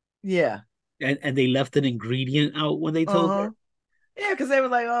 Yeah. and they left an ingredient out when they told her. Uh-huh. Yeah, because they were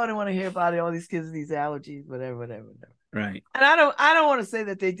like, oh, they want to hear about it, all these kids with these allergies, whatever, whatever, whatever. Right. And I don't want to say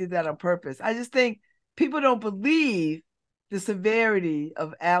that they did that on purpose. I just think people don't believe the severity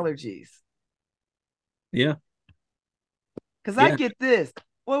of allergies. Yeah. Because I Yeah. get this.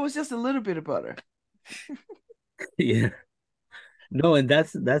 Well, it was just a little bit of butter. Yeah. No, and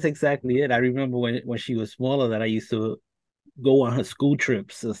that's exactly it. I remember when she was smaller that I used to go on her school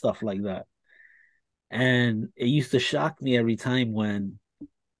trips and stuff like that. And it used to shock me every time when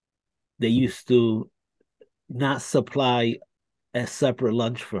they used to not supply a separate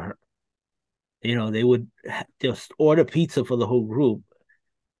lunch for her. They would just order pizza for the whole group.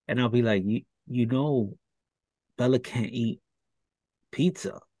 And I'll be like, Bella can't eat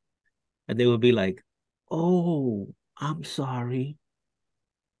pizza. And they would be like, oh, I'm sorry.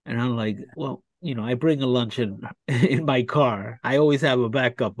 And I'm like, well, I bring a lunch in in my car. I always have a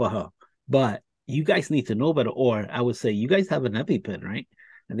backup for her. But you guys need to know better. Or I would say, you guys have an EpiPen, right?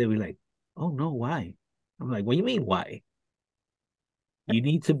 And they'd be like, oh no, why? I'm like, what do you mean why? You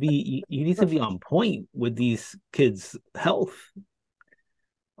need to be on point with these kids' health.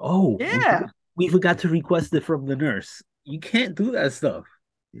 Oh, Yeah. we forgot to request it from the nurse. You can't do that stuff.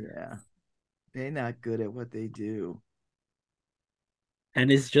 Yeah. They're not good at what they do. And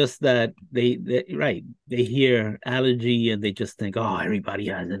it's just that they hear allergy and they just think, oh, everybody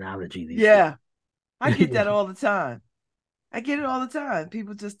has an allergy these days. Yeah. I get that all the time. I get it all the time.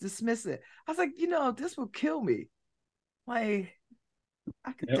 People just dismiss it. I was like, this will kill me. Like,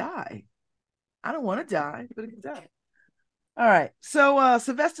 I could Yep. die. I don't want to die, but I could die. All right. So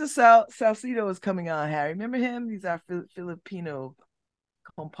Sylvester Salcido is coming on, Harry. Remember him? He's our Filipino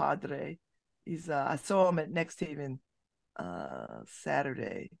compadre. I saw him at Next Haven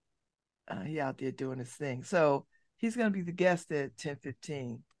Saturday. He out there doing his thing. So he's gonna be the guest at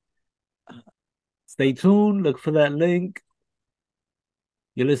 10:15. Stay tuned. Look for that link.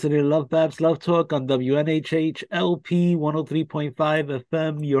 You're listening to LoveBabz LoveTalk on WNHH LP 103.5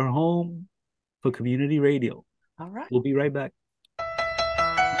 FM, your home for community radio. All right. We'll be right back.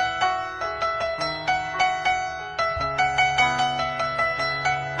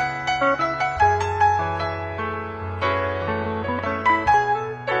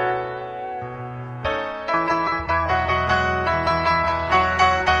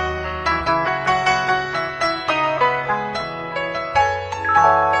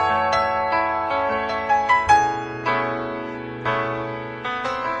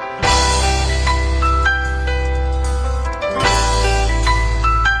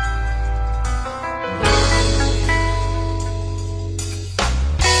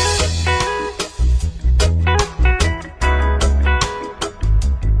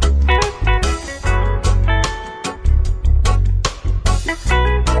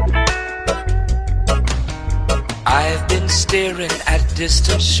 I've been staring at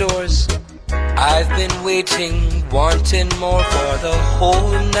distant shores. I've been waiting, wanting more for the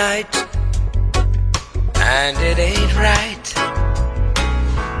whole night. And it ain't right.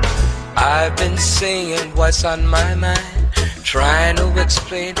 I've been saying what's on my mind, trying to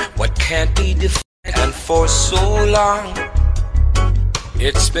explain what can't be defined. And for so long,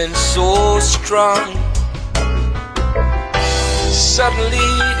 it's been so strong. Suddenly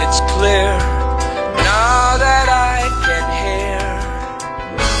it's clear, now that I can hear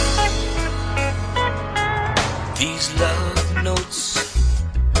these love notes,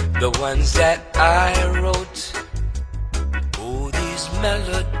 the ones that I wrote. Oh, these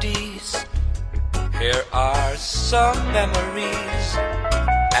melodies, here are some memories.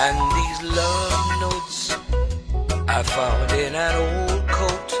 And these love notes I found in an old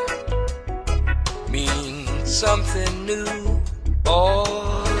coat. something new,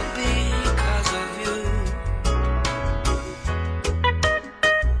 all because of you.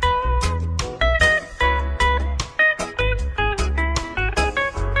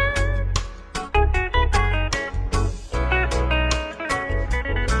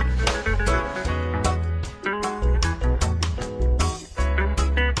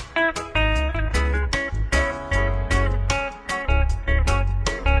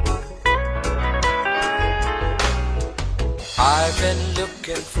 I've been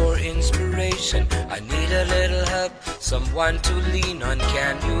looking for inspiration. I need a little help, someone to lean on.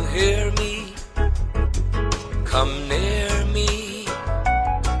 Can you hear me? Come near me.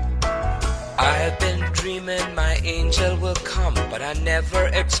 I've been dreaming my angel will come, but I never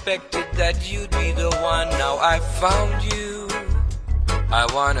expected that you'd be the one. Now I found you, I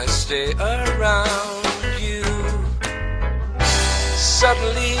wanna stay around you.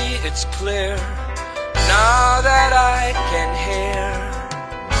 Suddenly it's clear, now that I can hear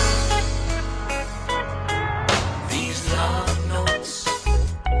these love notes,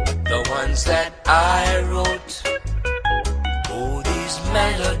 the ones that I wrote. Oh, these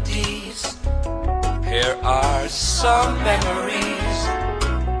melodies, here are some memories.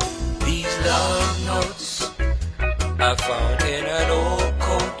 These love notes I found in an old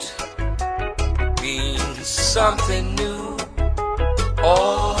coat means something new,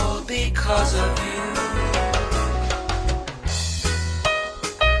 all because of you.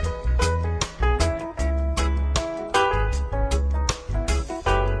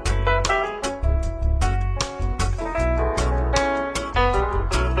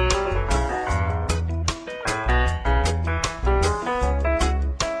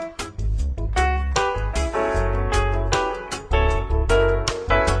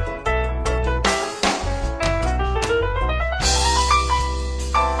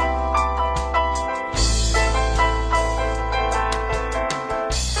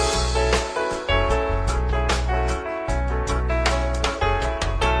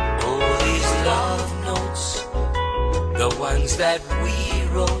 That we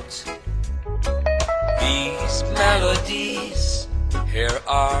wrote, these melodies, here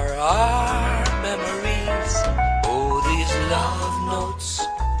are our memories. Oh, these love notes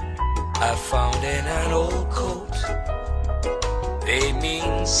I found in an old coat, they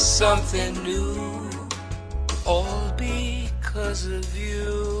mean something new, all because of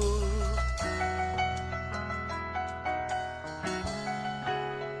you.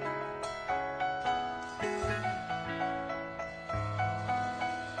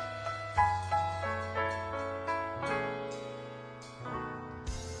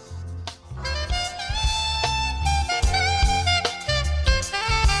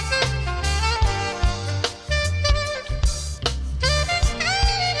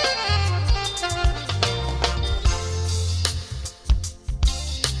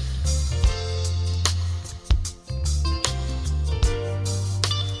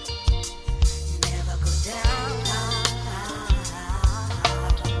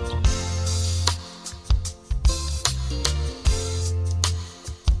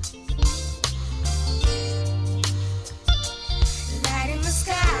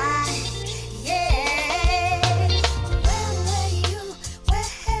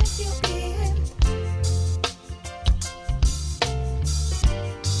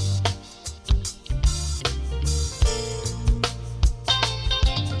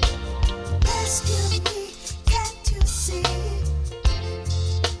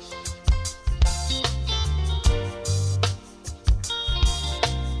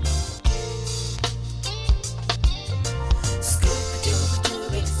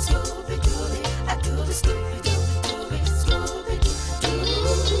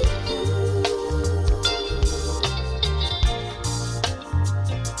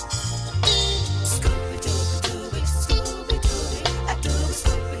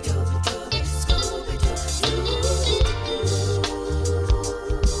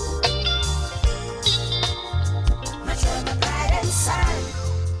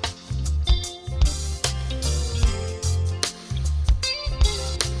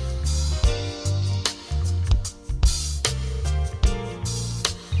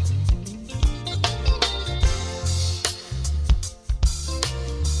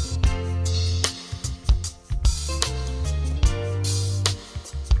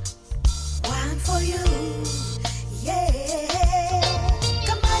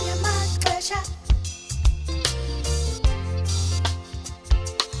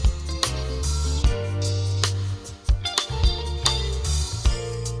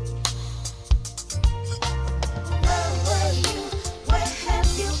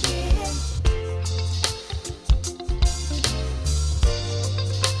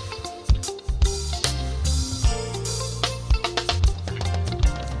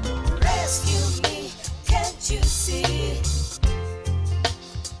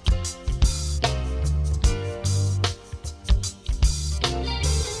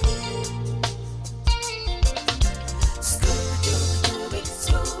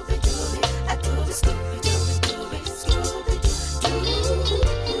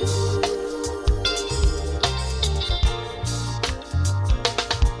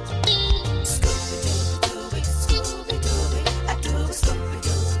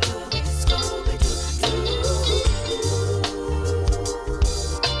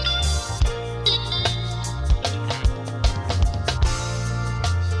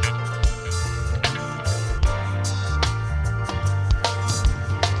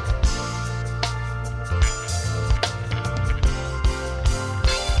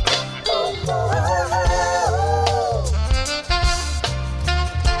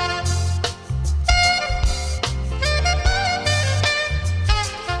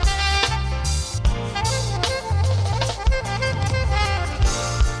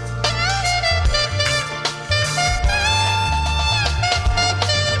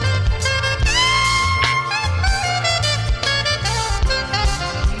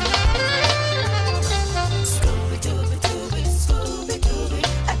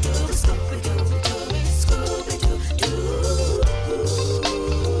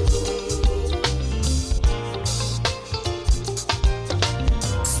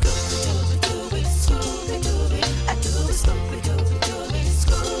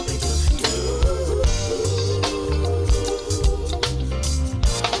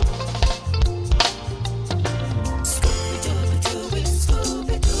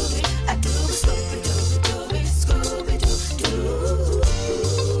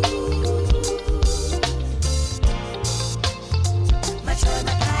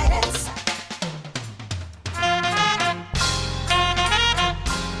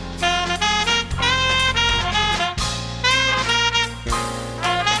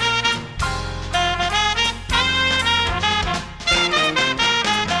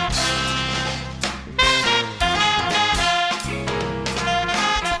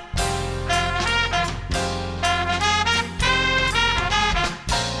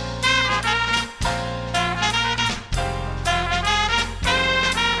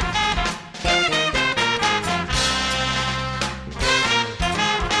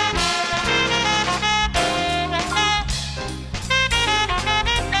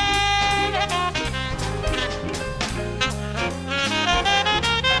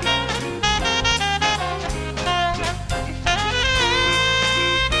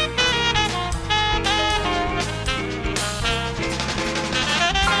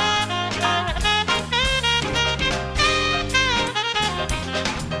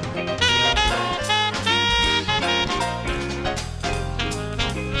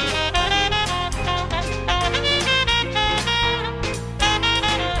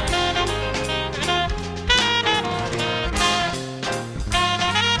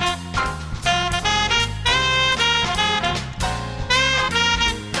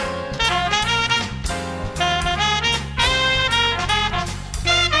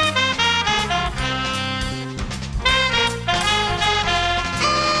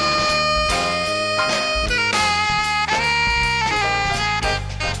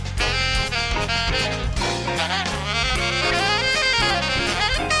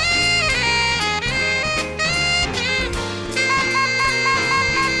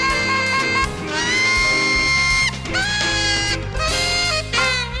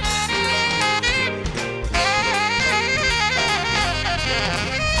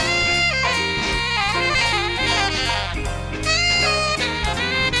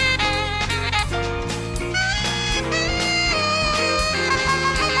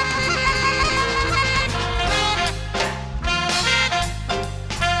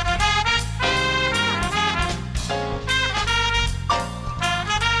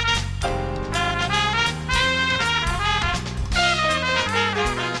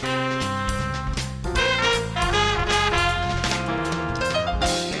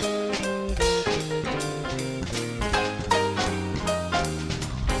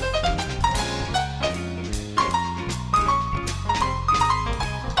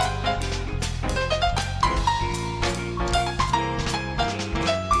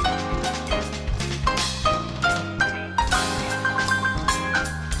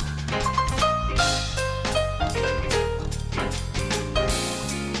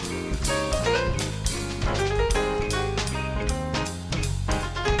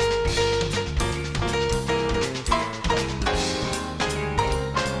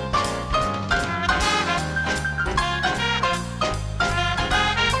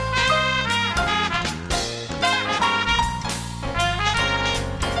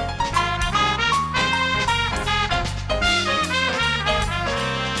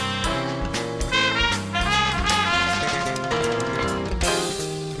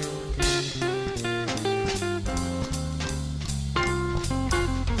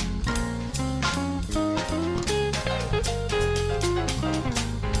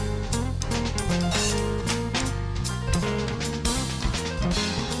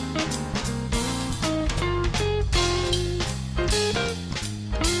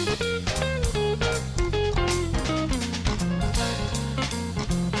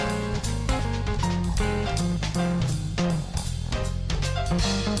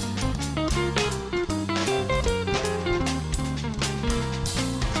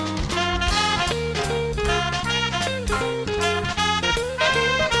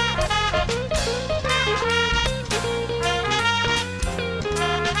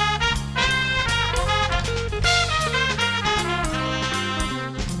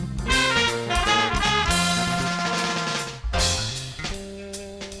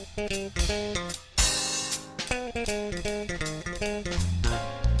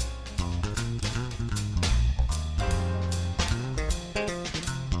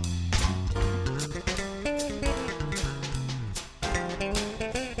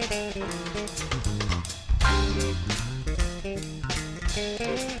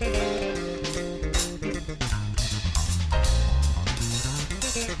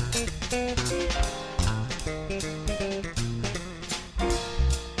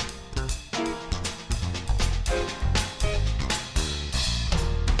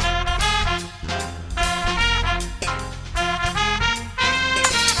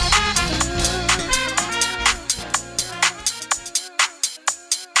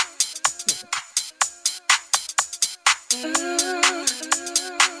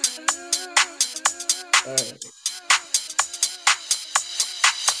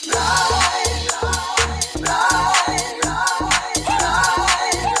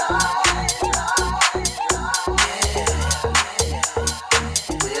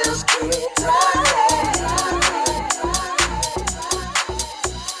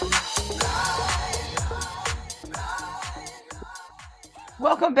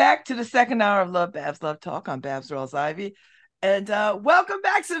 Welcome back to the second hour of LoveBabz LoveTalk on Babz Rawls-Ivy. And welcome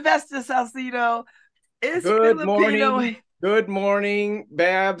back, Sylvester Salcido. It's Good Filipino. morning. Good morning,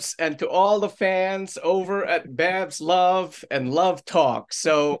 Babz, and to all the fans over at Babz Love and Love Talk.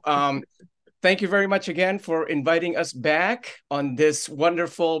 So thank you very much again for inviting us back on this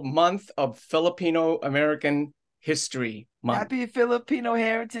wonderful month of Filipino American History Month. Happy Filipino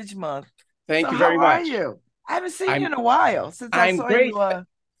Heritage Month. Thank you very much. How are you? I haven't seen you in a while since I saw great. you.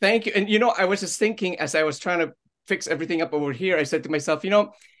 Thank you. And, I was just thinking as I was trying to fix everything up over here, I said to myself,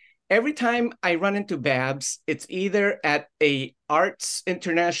 every time I run into Babz, it's either at a Arts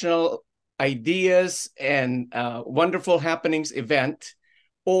International Ideas and Wonderful Happenings event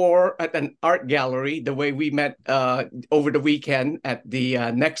or at an art gallery, the way we met over the weekend at the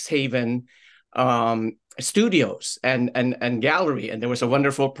Next Haven studios and gallery. And there was a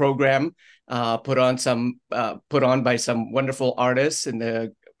wonderful program put on by some wonderful artists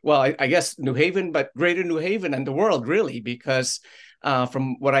in I guess New Haven, but greater New Haven and the world, really, because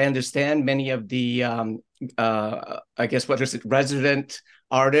from what I understand, many of the, resident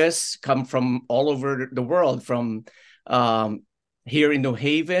artists come from all over the world, from here in New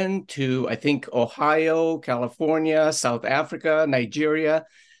Haven to, I think, Ohio, California, South Africa, Nigeria.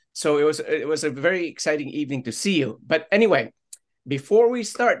 So it was a very exciting evening to see you. But anyway, before we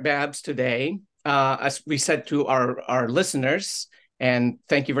start, Babz, today, as we said to our listeners, and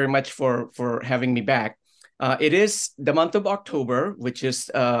thank you very much for having me back, it is the month of October, which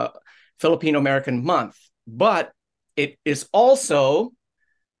is Filipino American Month, but it is also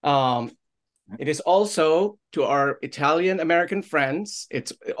to our Italian American friends.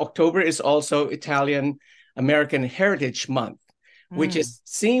 October is also Italian American Heritage Month, which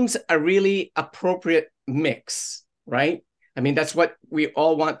seems a really appropriate mix, right? I mean, that's what we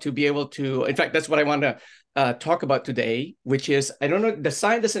all want to be able to. In fact, that's what I want to talk about today, which is, I don't know, the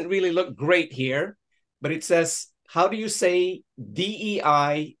sign doesn't really look great here, but it says, how do you say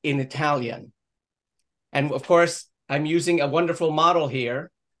DEI in Italian? And of course, I'm using a wonderful model here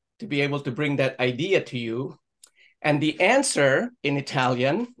to be able to bring that idea to you. And the answer in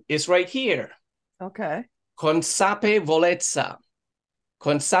Italian is right here. Okay. Consapevolezza.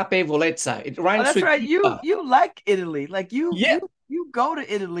 Consapevolezza. It rhymes that's with right. You like Italy. Like you go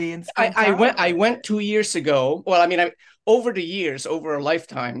to Italy and spend time. I went 2 years ago. Well, I mean, over the years, over a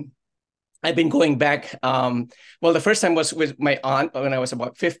lifetime, I've been going back. The first time was with my aunt when I was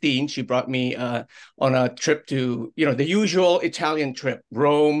about 15. She brought me on a trip to, the usual Italian trip: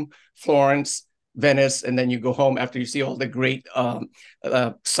 Rome, Florence, Venice, and then you go home after you see all the great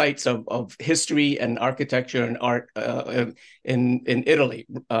sites of history and architecture and art in Italy,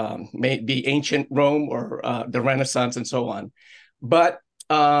 may it be ancient Rome or the Renaissance and so on. But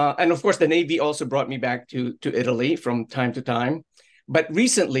and of course, the Navy also brought me back to Italy from time to time. But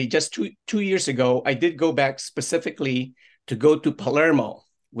recently, just two years ago, I did go back specifically to go to Palermo,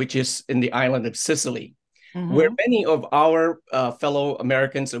 which is in the island of Sicily, where many of our fellow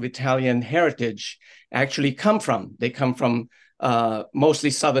Americans of Italian heritage actually come from. They come from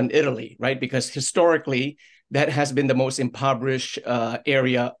mostly southern Italy, right? Because historically, that has been the most impoverished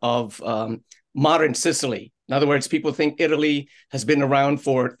area of modern Sicily. In other words, people think Italy has been around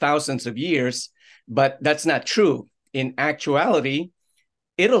for thousands of years, but that's not true. In actuality,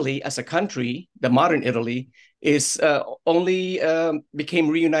 Italy as a country, the modern Italy, is only became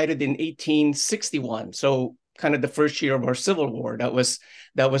reunited in 1861. So kind of the first year of our Civil War. That was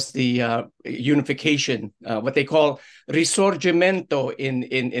the unification, what they call Risorgimento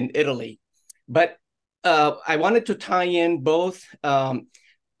in Italy. But I wanted to tie in both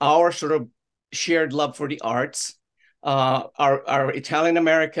our sort of shared love for the arts, our Italian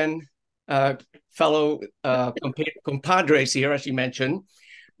American fellow compadres here, as you mentioned,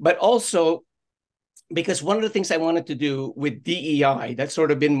 but also because one of the things I wanted to do with DEI, that's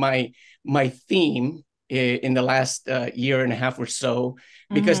sort of been my theme in the last year and a half or so,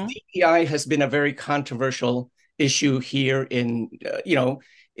 because DEI has been a very controversial issue here in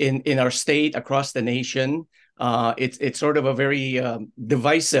in our state, across the nation. It's sort of a very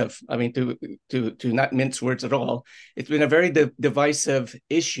divisive. I mean, to not mince words at all, it's been a very divisive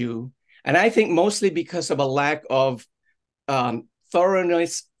issue, and I think mostly because of a lack of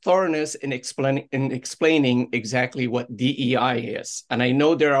thoroughness in explaining exactly what DEI is. And I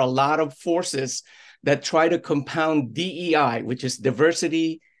know there are a lot of forces that try to compound DEI, which is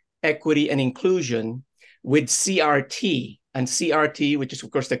diversity, equity, and inclusion, with CRT. And CRT, which is,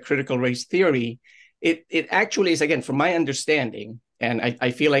 of course, the critical race theory, it actually is, again, from my understanding, and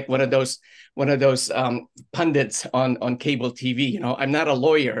I feel like one of those pundits on cable TV. I'm not a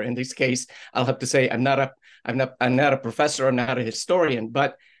lawyer in this case. I'll have to say I'm not a professor. I'm not a historian,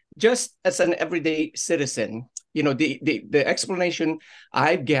 but just as an everyday citizen, the explanation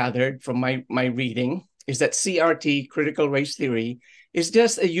I've gathered from my reading is that CRT, critical race theory, is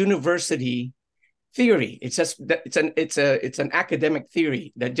just a university theory. It's an academic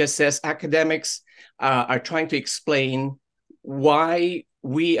theory that just says academics are trying to explain why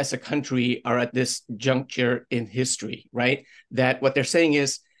we as a country are at this juncture in history, right? That what they're saying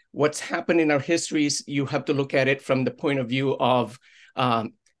is what's happened in our histories, you have to look at it from the point of view of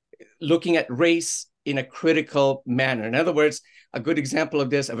looking at race in a critical manner. In other words, a good example of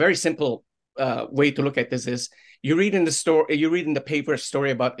this, a very simple way to look at this is you read in the paper a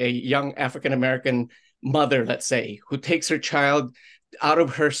story about a young African-American mother, let's say, who takes her child out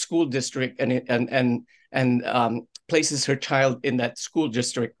of her school district and places her child in that school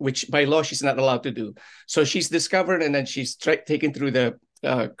district, which by law she's not allowed to do. So she's discovered, and then she's taken through the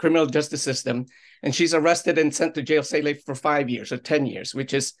criminal justice system, and she's arrested and sent to jail, say, like for 5 years or 10 years,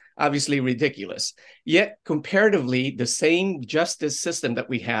 which is obviously ridiculous. Yet, comparatively, the same justice system that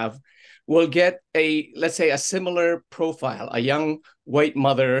we have will get let's say, a similar profile, a young white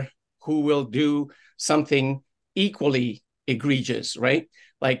mother who will do something equally egregious, right?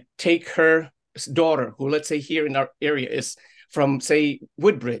 Like take her daughter, who, let's say, here in our area is from, say,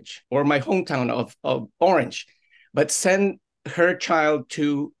 Woodbridge or my hometown of Orange, but send her child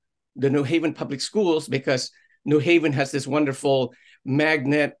to the New Haven public schools because New Haven has this wonderful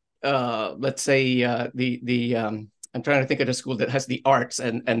magnet, let's say, I'm trying to think of a school that has the arts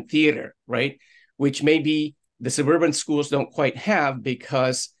and theater, right? Which maybe the suburban schools don't quite have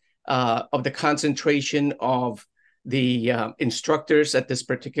because of the concentration of the instructors at this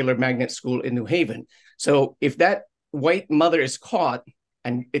particular magnet school in New Haven. So if that white mother is caught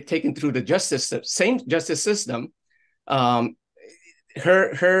and taken through the same justice system,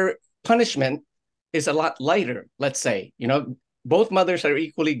 her punishment is a lot lighter, let's say. Both mothers are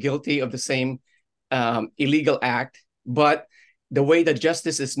equally guilty of the same illegal act, but the way that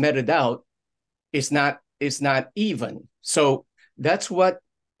justice is meted out is not even. So that's what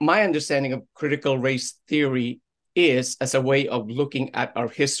my understanding of critical race theory is as a way of looking at our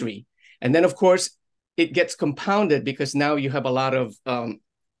history. And then, of course, it gets compounded because now you have a lot of,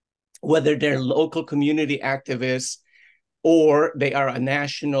 whether they're local community activists or they are a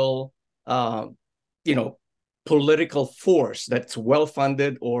national, political force that's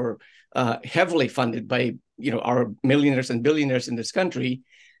well-funded or heavily funded by, our millionaires and billionaires in this country,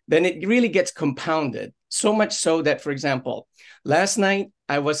 then it really gets compounded. So much so that, for example, last night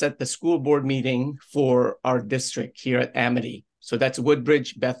I was at the school board meeting for our district here at Amity. So that's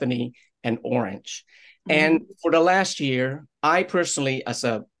Woodbridge, Bethany, and Orange. Mm-hmm. And for the last year, I personally, as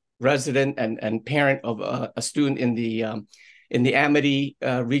a resident and parent of a student in the Amity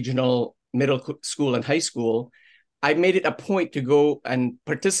Regional Middle School and High School, I made it a point to go and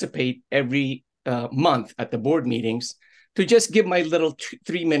participate every month at the board meetings to just give my little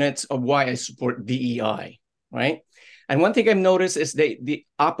 3 minutes of why I support DEI, right? And one thing I've noticed is the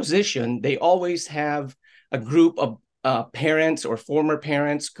opposition, they always have a group of parents or former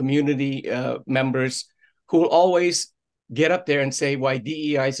parents, community members who will always get up there and say why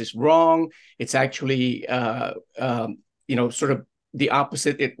DEI is wrong. It's actually, sort of the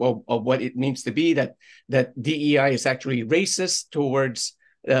opposite of what it means to be, that DEI is actually racist towards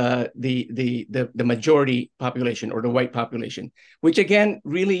the majority population or the white population, which again,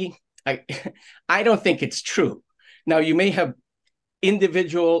 really, I don't think it's true. Now, you may have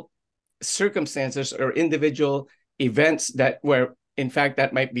individual circumstances or individual events that where, in fact,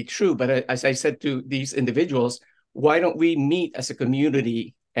 that might be true. But as I said to these individuals, why don't we meet as a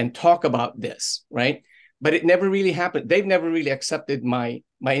community and talk about this, right? But it never really happened. They've never really accepted my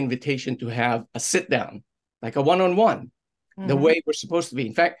invitation to have a sit down, like a one-on-one, the way we're supposed to be.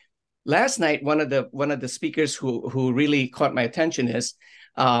 In fact, last night, one of the speakers who really caught my attention is,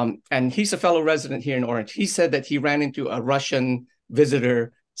 and he's a fellow resident here in Orange. He said that he ran into a Russian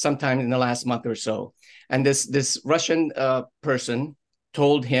visitor sometime in the last month or so, and this Russian person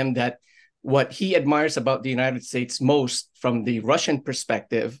told him that what he admires about the United States most from the Russian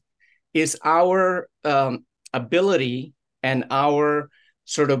perspective is our ability and our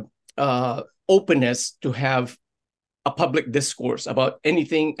sort of openness to have a public discourse about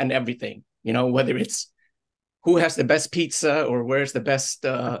anything and everything, whether it's who has the best pizza or where's the best,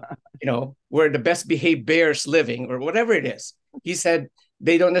 where the best behaved bears living or whatever it is. He said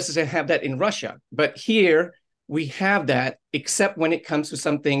they don't necessarily have that in Russia, but here we have that, except when it comes to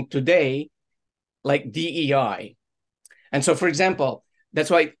something today like DEI. And so, for example, that's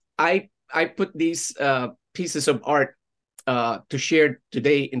why I put these pieces of art to share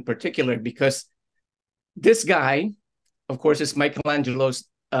today in particular, because this guy, of course, is Michelangelo's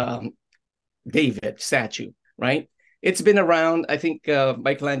David statue, right? It's been around. I think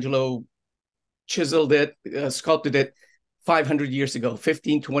Michelangelo chiseled it, sculpted it 500 years ago,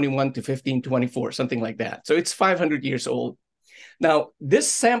 1521 to 1524, something like that. So it's 500 years old. Now,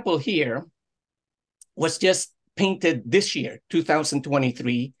 this sample here was just painted this year,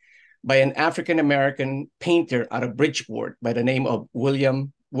 2023, by an African-American painter out of Bridgeport by the name of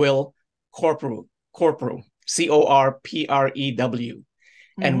Will Corprew, Corprew.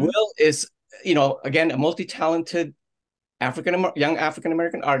 And Will is, again, a multi-talented young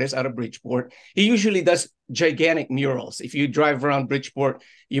African-American artist out of Bridgeport. He usually does gigantic murals. If you drive around Bridgeport,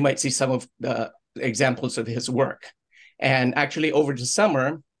 you might see some of the examples of his work. And actually over the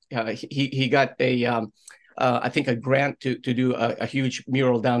summer, he got I think a grant to do a huge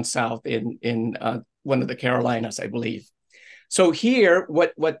mural down south in one of the Carolinas, I believe. So here,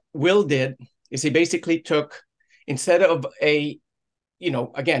 what Will did is he basically took, instead of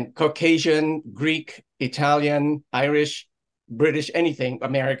again, Caucasian, Greek, Italian, Irish, British, anything,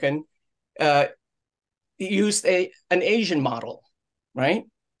 American, he used an Asian model, right?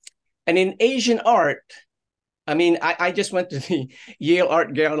 And in Asian art, I mean, I just went to the Yale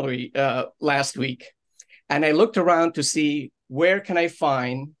Art Gallery last week, and I looked around to see where can I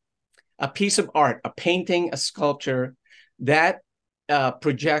find a piece of art, a painting, a sculpture that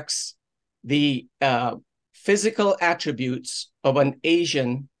projects the physical attributes of an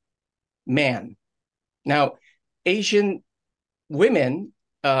Asian man. Now, Asian women,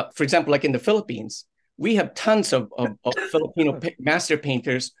 for example, like in the Philippines, we have tons of Filipino master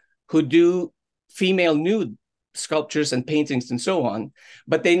painters who do female nude sculptures and paintings and so on,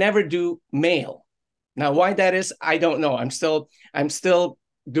 but they never do male. Now, why that is, I don't know. I'm still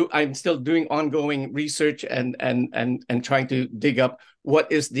doing ongoing research and trying to dig up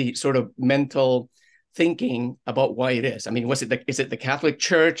what is the sort of mental thinking about why it is. I mean, is it the Catholic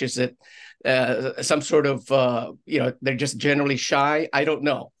Church? Is it some sort of they're just generally shy? I don't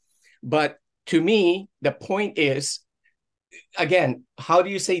know. But to me, the point is, again, how do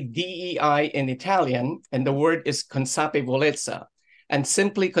you say DEI in Italian? And the word is consapevolezza. And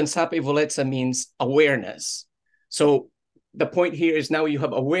simply consapevolezza means awareness. So the point here is now you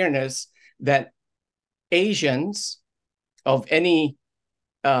have awareness that Asians of any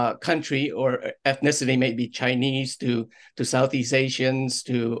country or ethnicity, maybe Chinese to Southeast Asians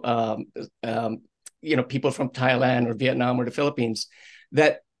to people from Thailand or Vietnam or the Philippines,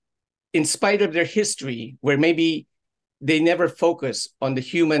 that in spite of their history, where maybe they never focus on the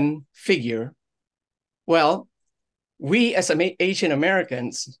human figure, well, we as Asian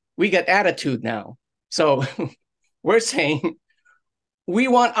Americans, we got attitude now. So we're saying we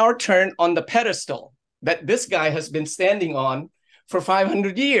want our turn on the pedestal that this guy has been standing on for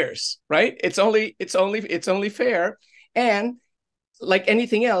 500 years, right? It's only fair. And like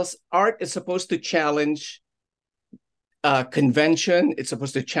anything else, art is supposed to challenge convention. It's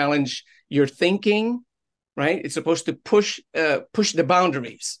supposed to challenge your thinking, right? It's supposed to push the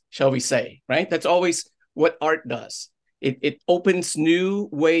boundaries, shall we say, right? That's always what art does. It opens new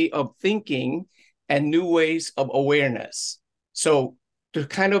way of thinking and new ways of awareness. So to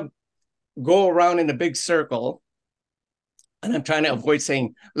kind of go around in a big circle, and I'm trying to avoid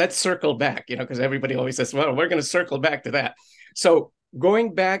saying, let's circle back, because everybody always says, well, we're going to circle back to that. So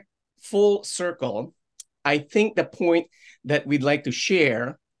going back full circle, I think the point that we'd like to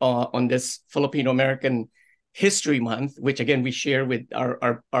share on this Filipino-American History Month, which again, we share with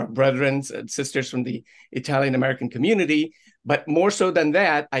our brethren and sisters from the Italian-American community. But more so than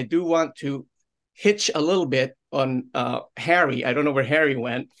that, I do want to hitch a little bit on Harry. I don't know where Harry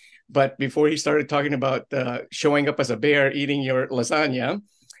went, but before he started talking about showing up as a bear eating your lasagna,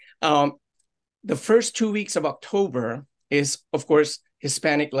 the first 2 weeks of October is, of course,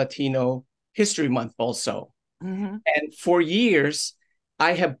 Hispanic Latino History Month also. Mm-hmm. And for years,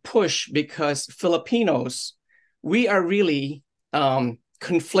 I have pushed because Filipinos, we are really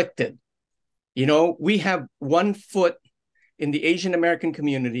conflicted. We have one foot in the Asian American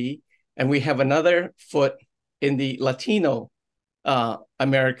community, and we have another foot in the Latino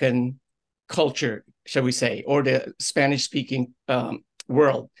American culture, shall we say, or the Spanish-speaking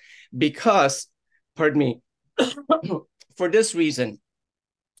world. Because, pardon me, for this reason,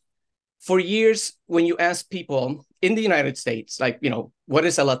 for years, when you ask people in the United States, like, what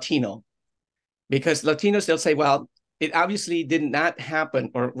is a Latino? Because Latinos, they'll say, well, it obviously did not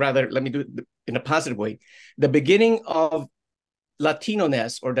happen, or rather, let me do it in a positive way. The beginning of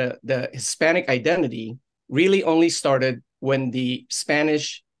Latino-ness, or the Hispanic identity, really only started when the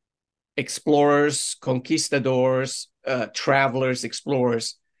Spanish explorers, conquistadors, travelers,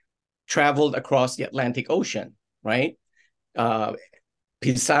 explorers traveled across the Atlantic Ocean, right?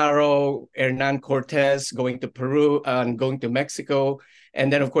 Pizarro, Hernan Cortez going to Peru and going to Mexico.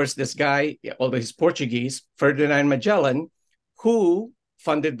 And then, of course, this guy, although he's Portuguese, Ferdinand Magellan, who,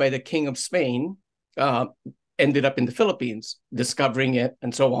 funded by the King of Spain, ended up in the Philippines, discovering it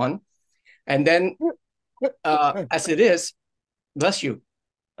and so on. And then, as it is, bless you,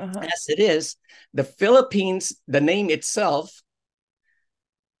 as it is, the Philippines, the name itself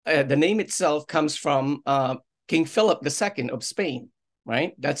comes from King Philip II of Spain,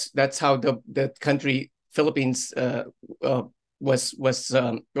 right? That's how the country Philippines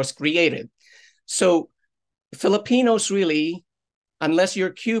was created. So Filipinos really, unless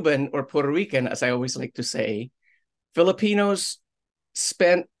you're Cuban or Puerto Rican, as I always like to say, Filipinos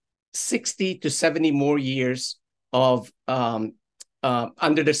spent 60 to 70 more years of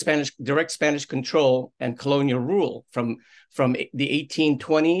under the direct Spanish control and colonial rule from the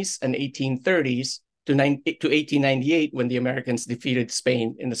 1820s and 1830s to 1898, when the Americans defeated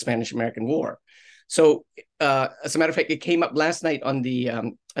Spain in the Spanish-American War. So, as a matter of fact, it came up last night on the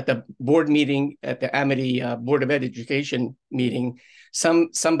at the board meeting at the Amity Board of Education meeting.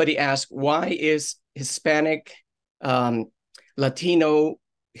 Somebody asked, why is Hispanic Latino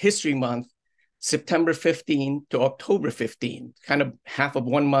History Month September 15 to October 15, kind of half of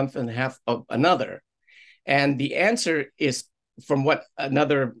one month and half of another? And the answer is, from what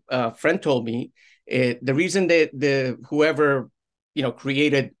another friend told me, the reason that whoever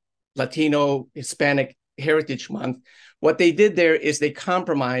created Latino Hispanic Heritage Month, what they did there is they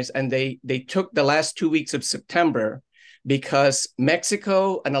compromised, and they took the last 2 weeks of September, because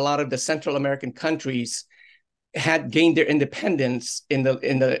Mexico and a lot of the Central American countries had gained their independence in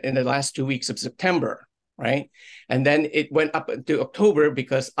the last 2 weeks of September, right? And then it went up to October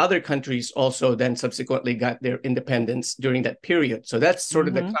because other countries also then subsequently got their independence during that period. So that's sort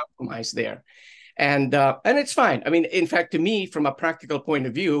of the compromise there. And it's fine. I mean, in fact, to me, from a practical point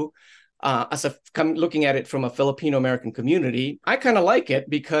of view, looking at it from a Filipino-American community, I kind of like it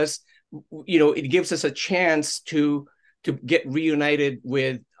because, it gives us a chance to get reunited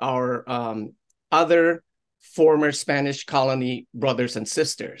with our other former Spanish colony brothers and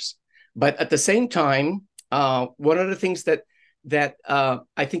sisters. But at the same time, one of the things that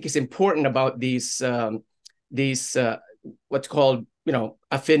I think is important about these what's called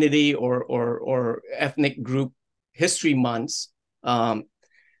affinity or ethnic group history months, and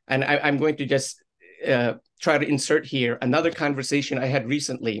I'm going to just try to insert here another conversation I had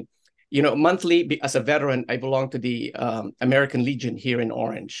recently. Monthly, as a veteran, I belong to the American Legion here in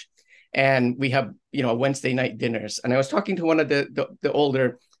Orange. And we have, Wednesday night dinners. And I was talking to one of the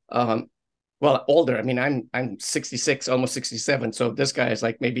older, older. I mean, I'm 66, almost 67. So this guy is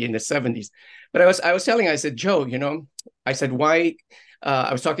like maybe in the 70s. But I was telling him, I said, Joe, I said, why?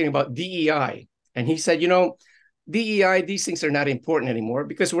 I was talking about DEI. And he said, DEI, these things are not important anymore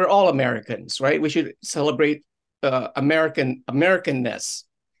because we're all Americans, right? We should celebrate Americanness.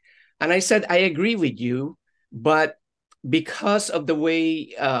 And I said, I agree with you, but because of the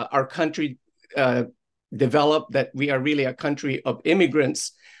way our country developed, that we are really a country of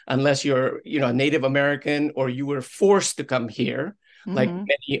immigrants, unless you're, a Native American or you were forced to come here, like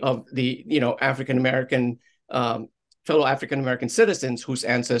many of the, African American, fellow African American citizens whose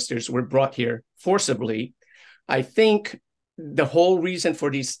ancestors were brought here forcibly. I think the whole reason for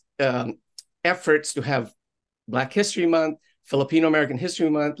these efforts to have Black History Month, Filipino American History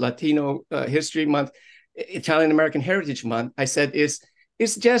Month, Latino History Month, Italian American Heritage Month, I said, is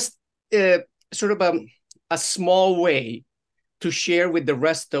just sort of a small way to share with the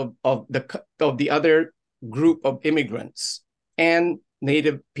rest of the other group of immigrants and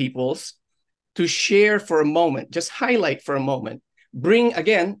Native peoples, to share for a moment, just highlight for a moment, bring,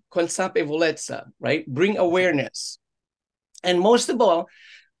 again, Konsape Voletsa, right? Bring awareness. And most of all,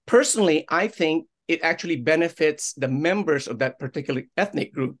 personally, I think it actually benefits the members of that particular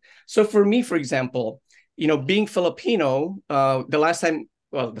ethnic group. So for me, for example, being Filipino,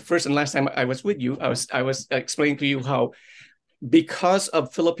 the first and last time I was with you, I was explaining to you how, because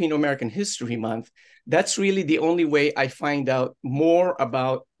of Filipino American History Month, that's really the only way I find out more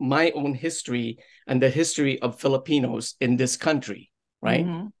about my own history and the history of Filipinos in this country, right?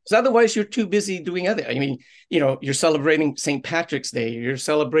 Because otherwise you're too busy doing other. I mean, you're celebrating St. Patrick's Day, you're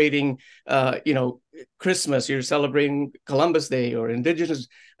celebrating, Christmas, you're celebrating Columbus Day or Indigenous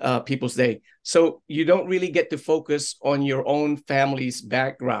Peoples Day. So you don't really get to focus on your own family's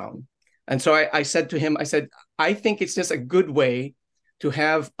background. And so I said to him, I think it's just a good way to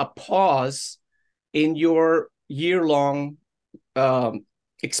have a pause in your year-long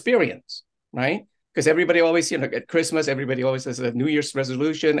experience, right? Because everybody always, at Christmas, everybody always has a New Year's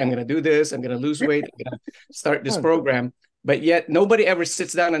resolution. I'm going to do this. I'm going to lose weight. I'm going to start this program. But yet nobody ever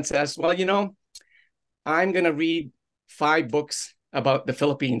sits down and says, well, I'm going to read 5 books about the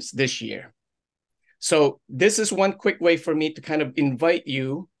Philippines this year. So this is one quick way for me to kind of invite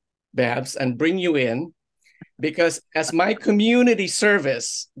you, Babz, and bring you in, because as my community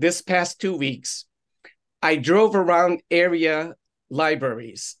service this past 2 weeks, I drove around area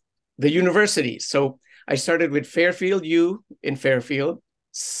libraries, the universities. So I started with Fairfield U in Fairfield,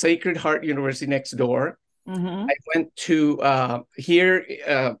 Sacred Heart University next door. I went to here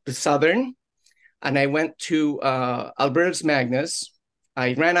to Southern, and I went to Albertus Magnus.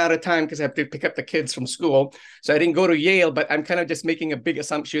 I ran out of time because I have to pick up the kids from school. So I didn't go to Yale, but I'm kind of just making a big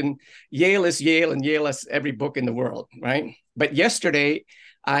assumption. Yale is Yale, and Yale has every book in the world, right? But yesterday,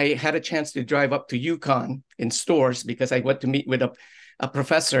 I had a chance to drive up to Yukon in Stores because I went to meet with a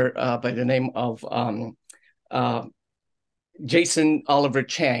professor by the name of Jason Oliver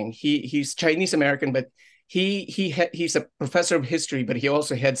Chang. He's Chinese American, but he's a professor of history, but he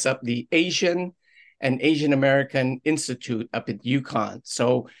also heads up the Asian and Asian American Institute up at Yukon.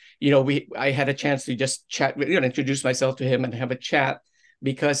 So, I had a chance to just chat with, introduce myself to him and have a chat,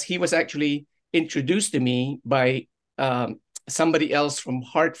 because he was actually introduced to me by somebody else from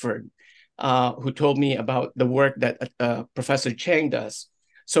Hartford who told me about the work that Professor Chang does.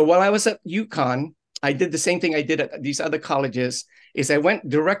 So while I was at Yukon, I did the same thing I did at these other colleges, is I went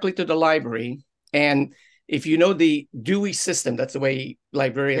directly to the library. And if you know the Dewey system, that's the way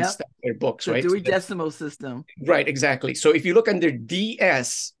librarians stack their books, right? The Dewey Decimal System. Right, exactly. So if you look under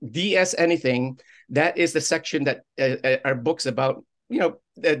DS anything, that is the section that are books about,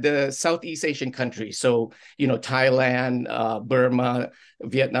 the Southeast Asian countries. So, Thailand, Burma,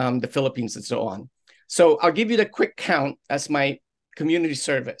 Vietnam, the Philippines, and so on. So I'll give you the quick count as my community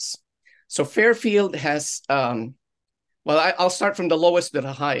service. So Fairfield has, I'll start from the lowest to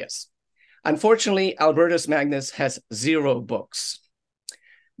the highest. Unfortunately, Albertus Magnus has 0 books.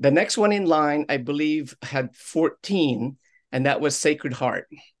 The next one in line, I believe, had 14, and that was Sacred Heart.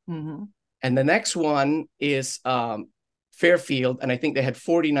 And the next one is Fairfield, and I think they had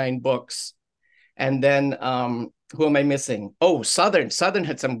 49 books. And then who am I missing? Oh, Southern. Southern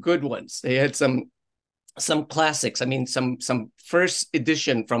had some good ones. They had some classics. I mean, some first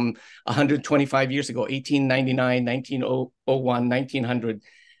edition from 125 years ago, 1899, 1901, 1900.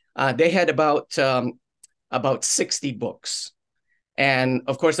 They had about 60 books. And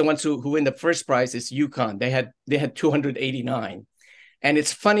of course, the ones who win the first prize is Yukon. They had 289. And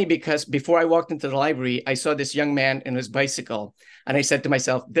it's funny because before I walked into the library, I saw this young man in his bicycle. And I said to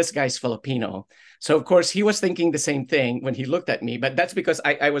myself, this guy's Filipino. So of course, he was thinking the same thing when he looked at me. But that's because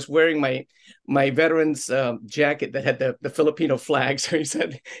I was wearing my veteran's jacket that had the Filipino flag. So he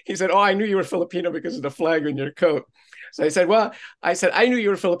said, oh, I knew you were Filipino because of the flag on your coat. So I said, I knew you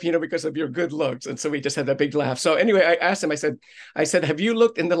were Filipino because of your good looks. And so we just had that big laugh. So anyway, I asked him, I said, have you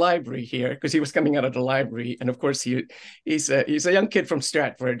looked in the library here? Because he was coming out of the library. And of course, he's a young kid from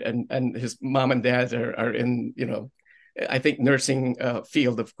Stratford, and his mom and dad are in, I think nursing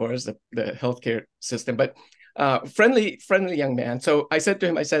field, of course, the healthcare system. But friendly young man. So I said to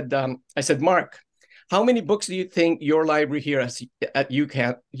him, I said, Mark, how many books do you think your library here at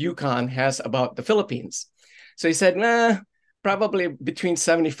UConn has about the Philippines? So he said, nah, probably between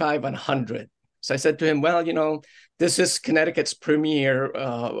 75 and 100. So I said to him, well, this is Connecticut's premier,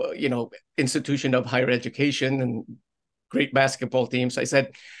 institution of higher education and great basketball team. So I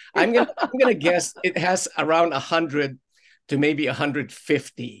said, I'm gonna guess it has around 100 to maybe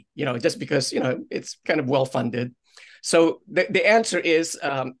 150, just because, it's kind of well funded. So the answer is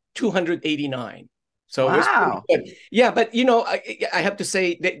 289. So it was pretty Wow. good. Yeah, but I have to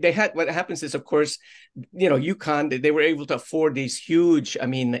say they had, what happens is, of course, UConn, they were able to afford these huge,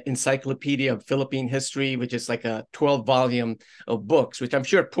 encyclopedia of Philippine history, which is like a 12 volume of books, which I'm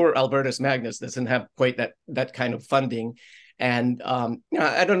sure poor Albertus Magnus doesn't have quite that kind of funding. And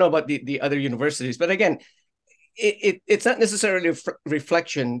I don't know about the other universities, but again, it's not necessarily a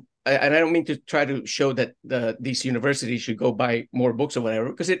reflection, and I don't mean to try to show that these universities should go buy more books or whatever,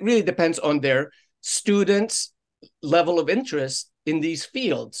 because it really depends on their students' level of interest in these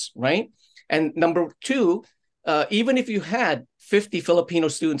fields, right? And number two, even if you had 50 Filipino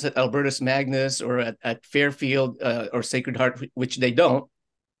students at Albertus Magnus or at Fairfield or Sacred Heart, which they don't,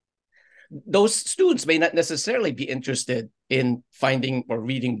 those students may not necessarily be interested in finding or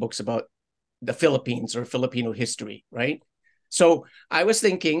reading books about the Philippines or Filipino history, right? So I was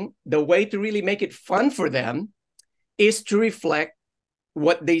thinking the way to really make it fun for them is to reflect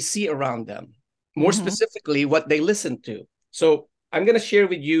what they see around them, more specifically, what they listen to. So I'm going to share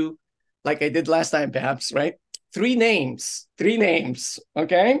with you, like I did last time, Babz, right? Three names,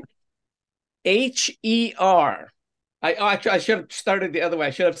 okay? H-E-R. I should have started the other way.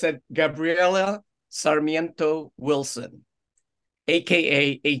 I should have said Gabriela Sarmiento Wilson,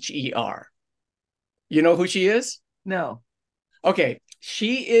 AKA H-E-R. You know who she is? No. Okay.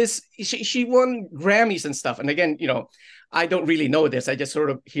 She won Grammys and stuff. And again, I don't really know this. I just sort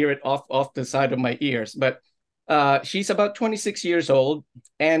of hear it off the side of my ears. But she's about 26 years old.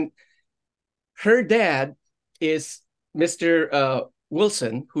 And her dad is Mr.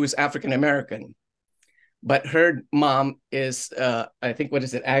 Wilson, who is African-American. But her mom is, I think, what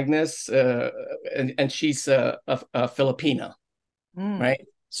is it, Agnes? And she's a Filipina, right?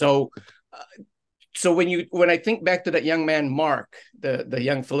 So when I think back to that young man, Mark, the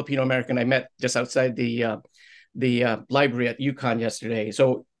young Filipino American I met just outside the library at UConn yesterday.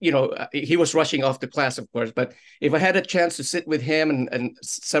 So, he was rushing off to class, of course. But if I had a chance to sit with him and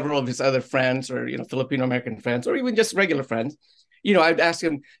several of his other friends or, Filipino American friends, or even just regular friends, I'd ask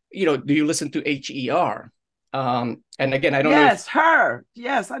him, do you listen to HER? And again, I don't know. Yes, her.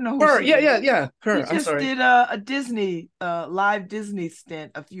 Yes, I know who her. she Yeah. is. Her. She just did a Disney live Disney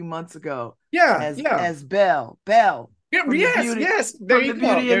stint a few months ago. As Belle. Yes. There you go.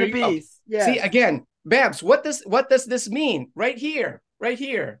 Beauty and the Beast. Yes. See, again, Babz, what does this mean? Right here.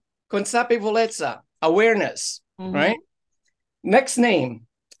 Consape Volezza, awareness, right? Next name,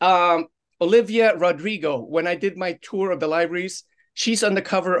 Olivia Rodrigo. When I did my tour of the libraries, she's on the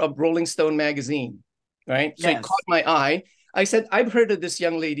cover of Rolling Stone magazine, right? So it caught my eye. I said, I've heard of this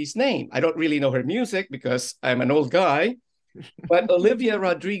young lady's name. I don't really know her music because I'm an old guy, but Olivia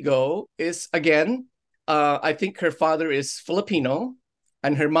Rodrigo is, again, I think her father is Filipino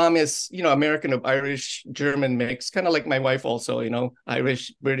and her mom is, American of Irish, German mix, kind of like my wife also,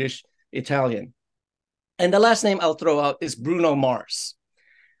 Irish, British, Italian. And the last name I'll throw out is Bruno Mars.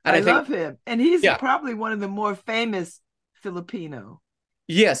 And I love him. And he's probably one of the more famous Filipino.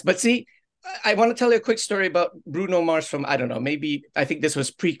 Yes, but see, I want to tell you a quick story about Bruno Mars from, I don't know, maybe I think this was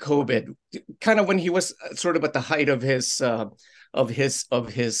pre-COVID, kind of when he was sort of at the height of his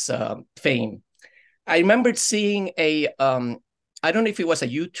fame. I remembered seeing I don't know if it was a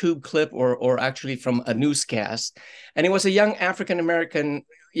YouTube clip or actually from a newscast, and it was a young African-American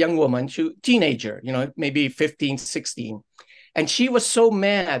young woman, teenager, maybe 15, 16. And she was so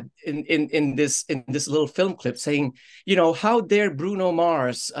mad in this little film clip saying, how dare Bruno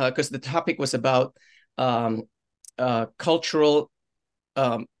Mars, because the topic was about cultural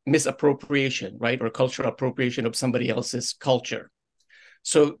misappropriation, right? Or cultural appropriation of somebody else's culture.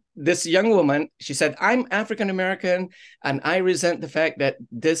 So this young woman, she said, I'm African-American and I resent the fact that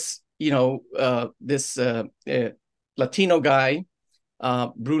this, Latino guy,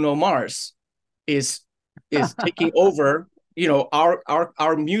 Bruno Mars, is taking over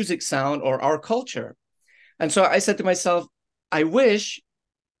our music sound or our culture. And so I said to myself, I wish,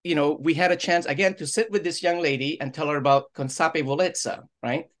 we had a chance again to sit with this young lady and tell her about Consape Volezza,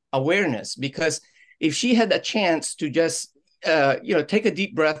 right? Awareness, because if she had a chance to just, take a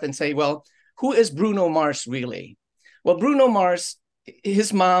deep breath and say, well, who is Bruno Mars really? Well, Bruno Mars,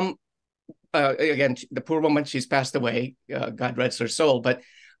 his mom again, the poor woman, she's passed away. God rest her soul. But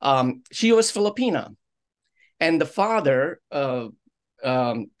she was Filipina. And the father,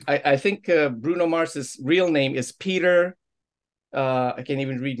 I think Bruno Mars's real name is Peter. I can't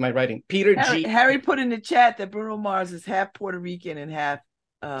even read my writing. Peter G. Harry put in the chat that Bruno Mars is half Puerto Rican and half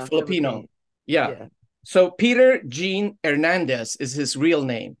Filipino. Philippine. Yeah. So Peter Jean Hernandez is his real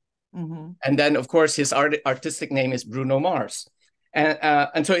name. Mm-hmm. And then, of course, his artistic name is Bruno Mars.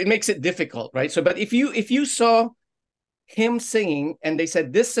 And so it makes it difficult, right? So, but if you saw him singing and they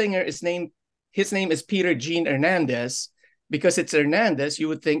said this singer his name is Peter Jean Hernandez, because it's Hernandez, you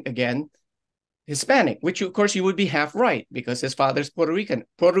would think, again, Hispanic, which of course you would be half right because his father's Puerto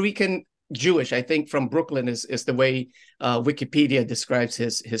Rican Jewish, I think, from Brooklyn is the way Wikipedia describes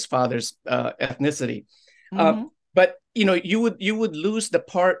his father's ethnicity. Mm-hmm. But you would lose the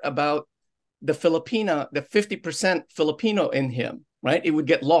part about the Filipina, the 50% Filipino in him, right? It would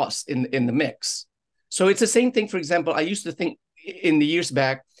get lost in the mix. So it's the same thing. For example, I used to think in the years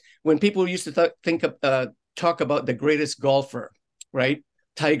back when people used to talk about the greatest golfer, right?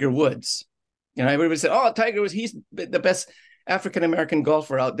 Tiger Woods. Everybody said, "Oh, Tiger Woods, he's the best African American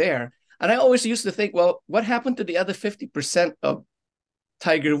golfer out there." And I always used to think, well, what happened to the other 50% of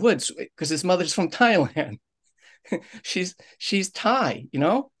Tiger Woods? Because his mother's from Thailand. she's Thai,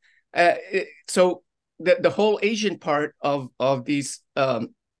 so the whole Asian part of these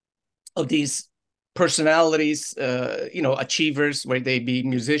personalities, achievers, where they be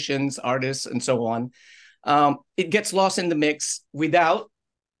musicians, artists, and so on, it gets lost in the mix without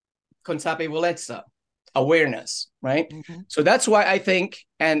Consape Voletza awareness, right? Mm-hmm. So that's why I think,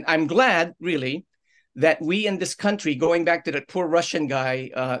 and I'm glad, really, that we in this country, going back to that poor Russian guy,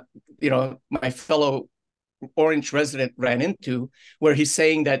 my fellow Orange resident ran into, where he's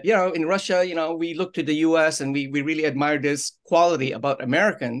saying that, in Russia, we look to the US and we really admire this quality about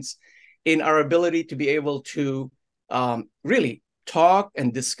Americans in our ability to be able to really talk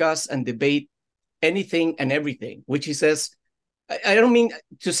and discuss and debate anything and everything, which he says, I don't mean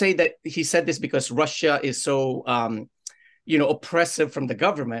to say that he said this because Russia is so, oppressive from the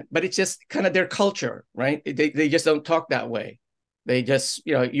government, but it's just kind of their culture, right? They just don't talk that way. They just,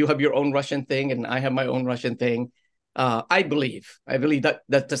 you have your own Russian thing and I have my own Russian thing. I believe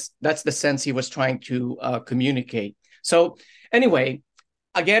that's the sense he was trying to communicate. So anyway,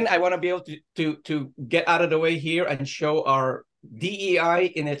 again, I want to be able to get out of the way here and show our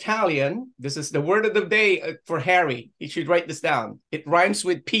DEI in Italian. This is the word of the day for Harry. You should write this down. It rhymes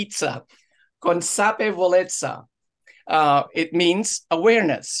with pizza. Consapevolezza. It means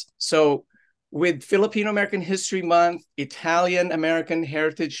awareness. So with Filipino American History Month, Italian American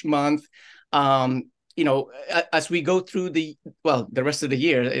Heritage Month, as we go through the rest of the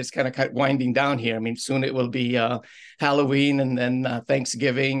year, it's kind of winding down here. I mean, soon it will be Halloween and then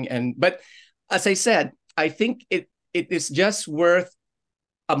Thanksgiving. But as I said, I think it is just worth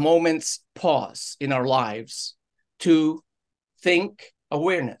a moment's pause in our lives to think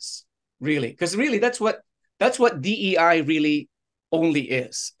awareness, really, because really that's what DEI really only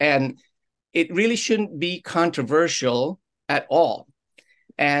is, and it really shouldn't be controversial at all.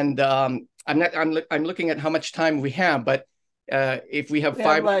 And I'm looking at how much time we have, but if we have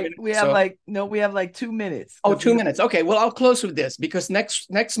 5 minutes, we have like 2 minutes. Oh, 2 minutes. Okay. Well, I'll close with this because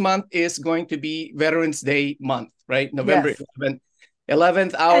next month is going to be Veterans Day month, right? November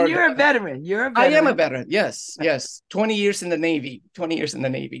 11th hour. And you're a veteran. I am a veteran. Yes. 20 years in the Navy.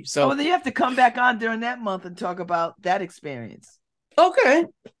 So then you have to come back on during that month and talk about that experience. Okay.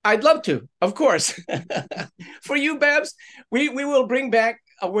 I'd love to, of course. For you, Babz, we will bring back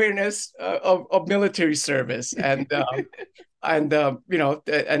awareness of military service and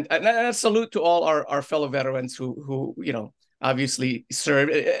a salute to all our fellow veterans who obviously serve,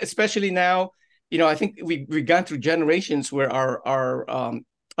 especially now. I think we've gone through generations where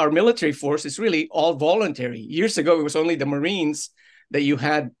our military force is really all voluntary. Years ago, it was only the Marines that you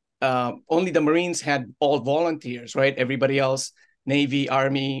had. Only the Marines had all volunteers, right? Everybody else, Navy,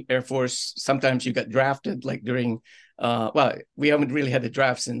 Army, Air Force. Sometimes you got drafted, like during. We haven't really had a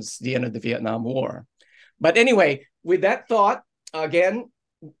draft since the end of the Vietnam War. But anyway, with that thought, again,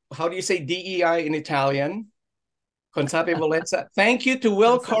 how do you say DEI in Italian? Consapevolezza. Thank you to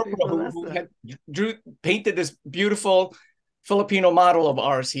Will Corporal who had painted this beautiful Filipino model of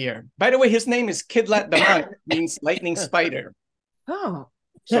ours here. By the way, his name is Kidlat Damay, means lightning spider. Oh,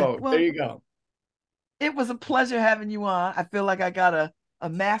 so there you go. It was a pleasure having you on. I feel like I got a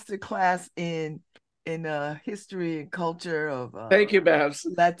master class in history and culture of thank you, Babz.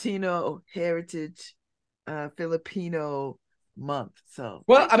 Latino heritage, Filipino month. So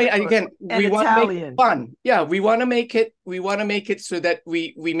Well, thank I you mean, for, again, and we want to make it Italian. fun. Yeah, we want to make it. We want to make it so that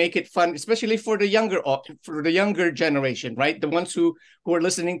we make it fun, especially for the younger generation, right? The ones who are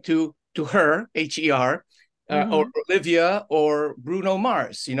listening to her, HER, or Olivia or Bruno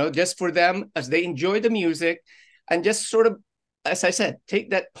Mars. You know, just for them as they enjoy the music, and just sort of, as I said, take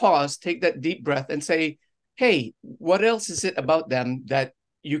that pause, take that deep breath, and say, "Hey, what else is it about them that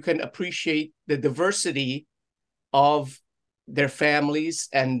you can appreciate the diversity of their families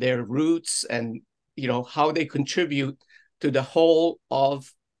and their roots, and how they contribute to the whole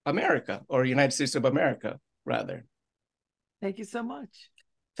of America, or United States of America, rather." Thank you so much.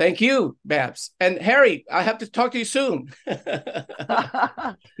 Thank you, Babz. And Harry, I have to talk to you soon.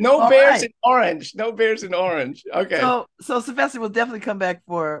 No All bears right. in orange. No bears in orange. Okay. So Sylvester will definitely come back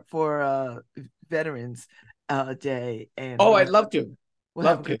for Veterans Day, and Oh, I'd love to. we'll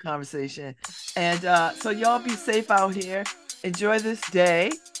have Love a to. good conversation. And so y'all be safe out here. Enjoy this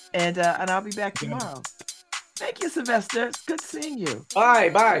day, and I'll be back tomorrow. Thank you, Sylvester. It's good seeing you. Bye.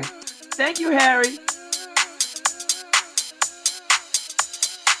 Bye. Thank you, Harry.